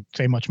 she doesn't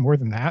say much more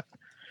than that.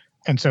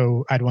 And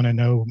so I'd want to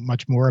know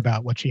much more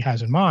about what she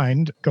has in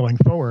mind going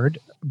forward.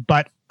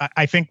 But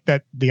I think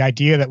that the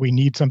idea that we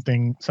need some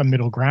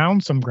middle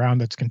ground, some ground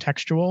that's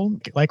contextual,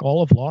 like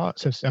all of law,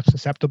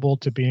 susceptible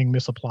to being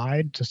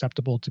misapplied,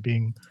 susceptible to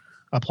being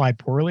applied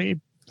poorly.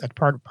 That's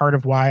part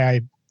of why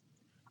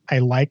I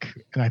like,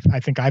 and I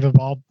think I've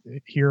evolved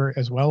here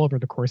as well over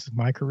the course of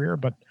my career,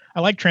 but I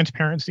like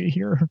transparency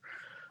here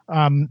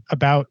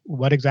about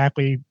what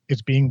exactly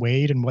is being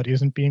weighed and what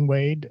isn't being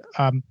weighed.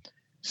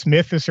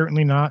 Smith is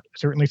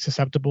certainly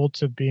susceptible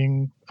to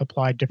being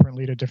applied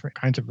differently to different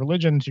kinds of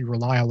religions. You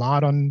rely a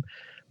lot on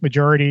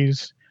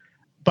majorities.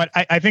 But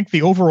I think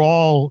the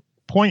overall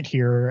point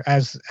here,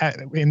 as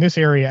in this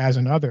area as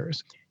in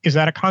others, is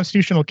that a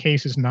constitutional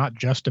case is not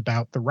just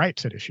about the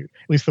rights at issue,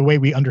 at least the way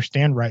we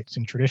understand rights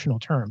in traditional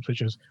terms,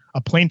 which is a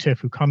plaintiff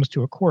who comes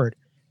to a court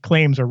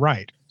claims a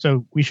right.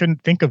 So we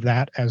shouldn't think of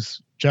that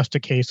as just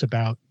a case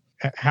about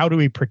how do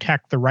we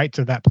protect the rights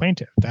of that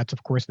plaintiff? That's,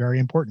 of course, very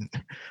important.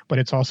 But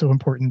it's also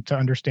important to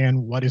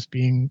understand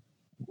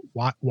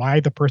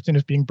why the person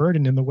is being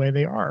burdened in the way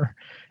they are.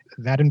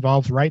 That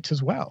involves rights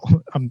as well,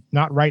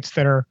 not rights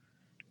that are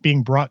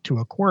being brought to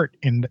a court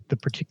in the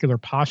particular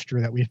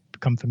posture that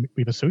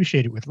we've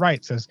associated with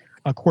rights as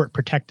a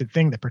court-protected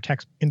thing that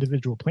protects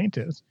individual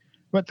plaintiffs.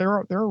 But there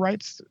are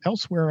rights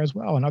elsewhere as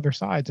well on other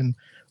sides. And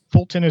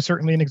Fulton is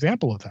certainly an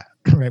example of that,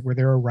 right? Where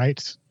there are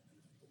rights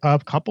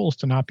of couples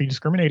to not be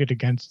discriminated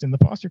against in the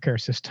foster care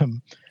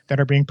system that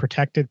are being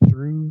protected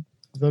through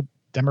the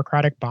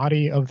democratic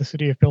body of the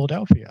city of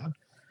Philadelphia.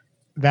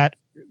 That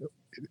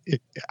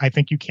I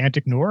think you can't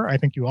ignore. I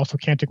think you also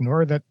can't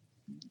ignore that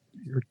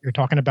you're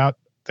talking about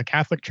the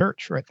Catholic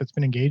Church, right? That's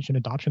been engaged in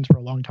adoptions for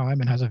a long time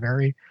and has a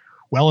very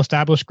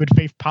well-established good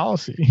faith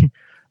policy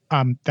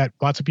that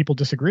lots of people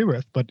disagree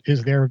with, but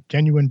is their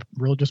genuine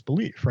religious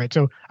belief, right?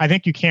 So I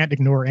think you can't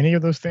ignore any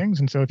of those things.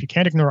 And so if you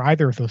can't ignore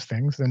either of those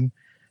things, then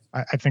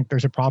I think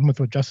there's a problem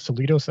with what Justice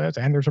Alito says,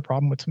 and there's a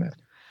problem with Smith.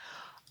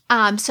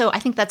 So I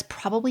think that's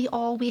probably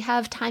all we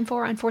have time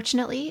for,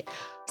 unfortunately.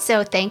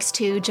 So thanks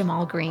to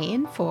Jamal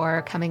Green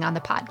for coming on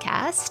the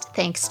podcast.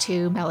 Thanks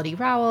to Melody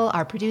Rowell,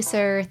 our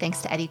producer.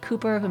 Thanks to Eddie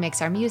Cooper, who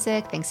makes our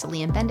music. Thanks to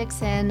Liam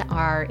Bendixson,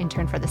 our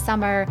intern for the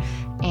summer.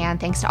 And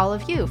thanks to all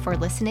of you for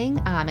listening.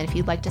 And if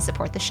you'd like to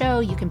support the show,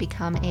 you can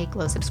become a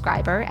Glow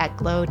subscriber at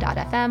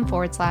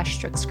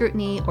glow.fm/strict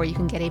scrutiny, or you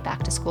can get a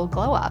back to school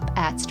glow up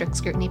at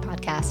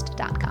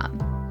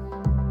strictscrutinypodcast.com.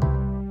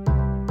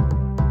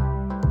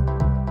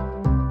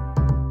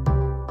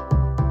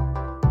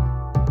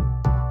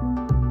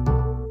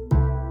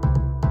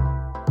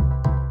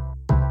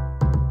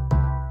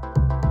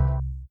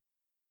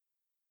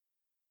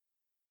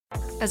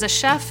 As a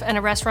chef and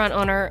a restaurant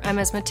owner, I'm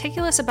as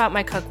meticulous about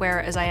my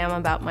cookware as I am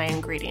about my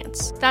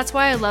ingredients. That's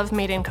why I love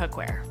Made in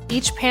Cookware.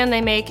 Each pan they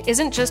make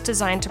isn't just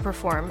designed to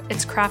perform,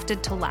 it's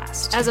crafted to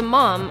last. As a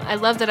mom, I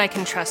love that I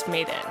can trust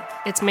Made In.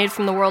 It's made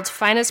from the world's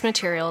finest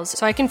materials,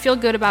 so I can feel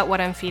good about what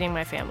I'm feeding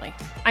my family.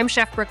 I'm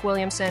Chef Brooke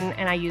Williamson,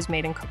 and I use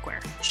Made in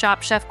Cookware.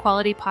 Shop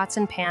chef-quality pots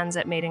and pans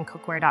at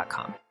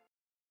madeincookware.com.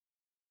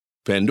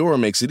 Pandora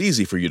makes it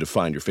easy for you to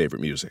find your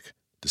favorite music.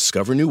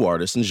 Discover new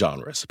artists and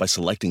genres by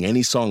selecting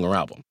any song or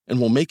album, and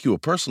we'll make you a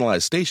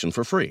personalized station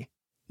for free.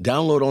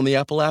 Download on the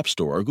Apple App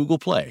Store or Google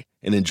Play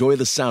and enjoy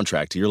the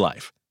soundtrack to your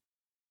life.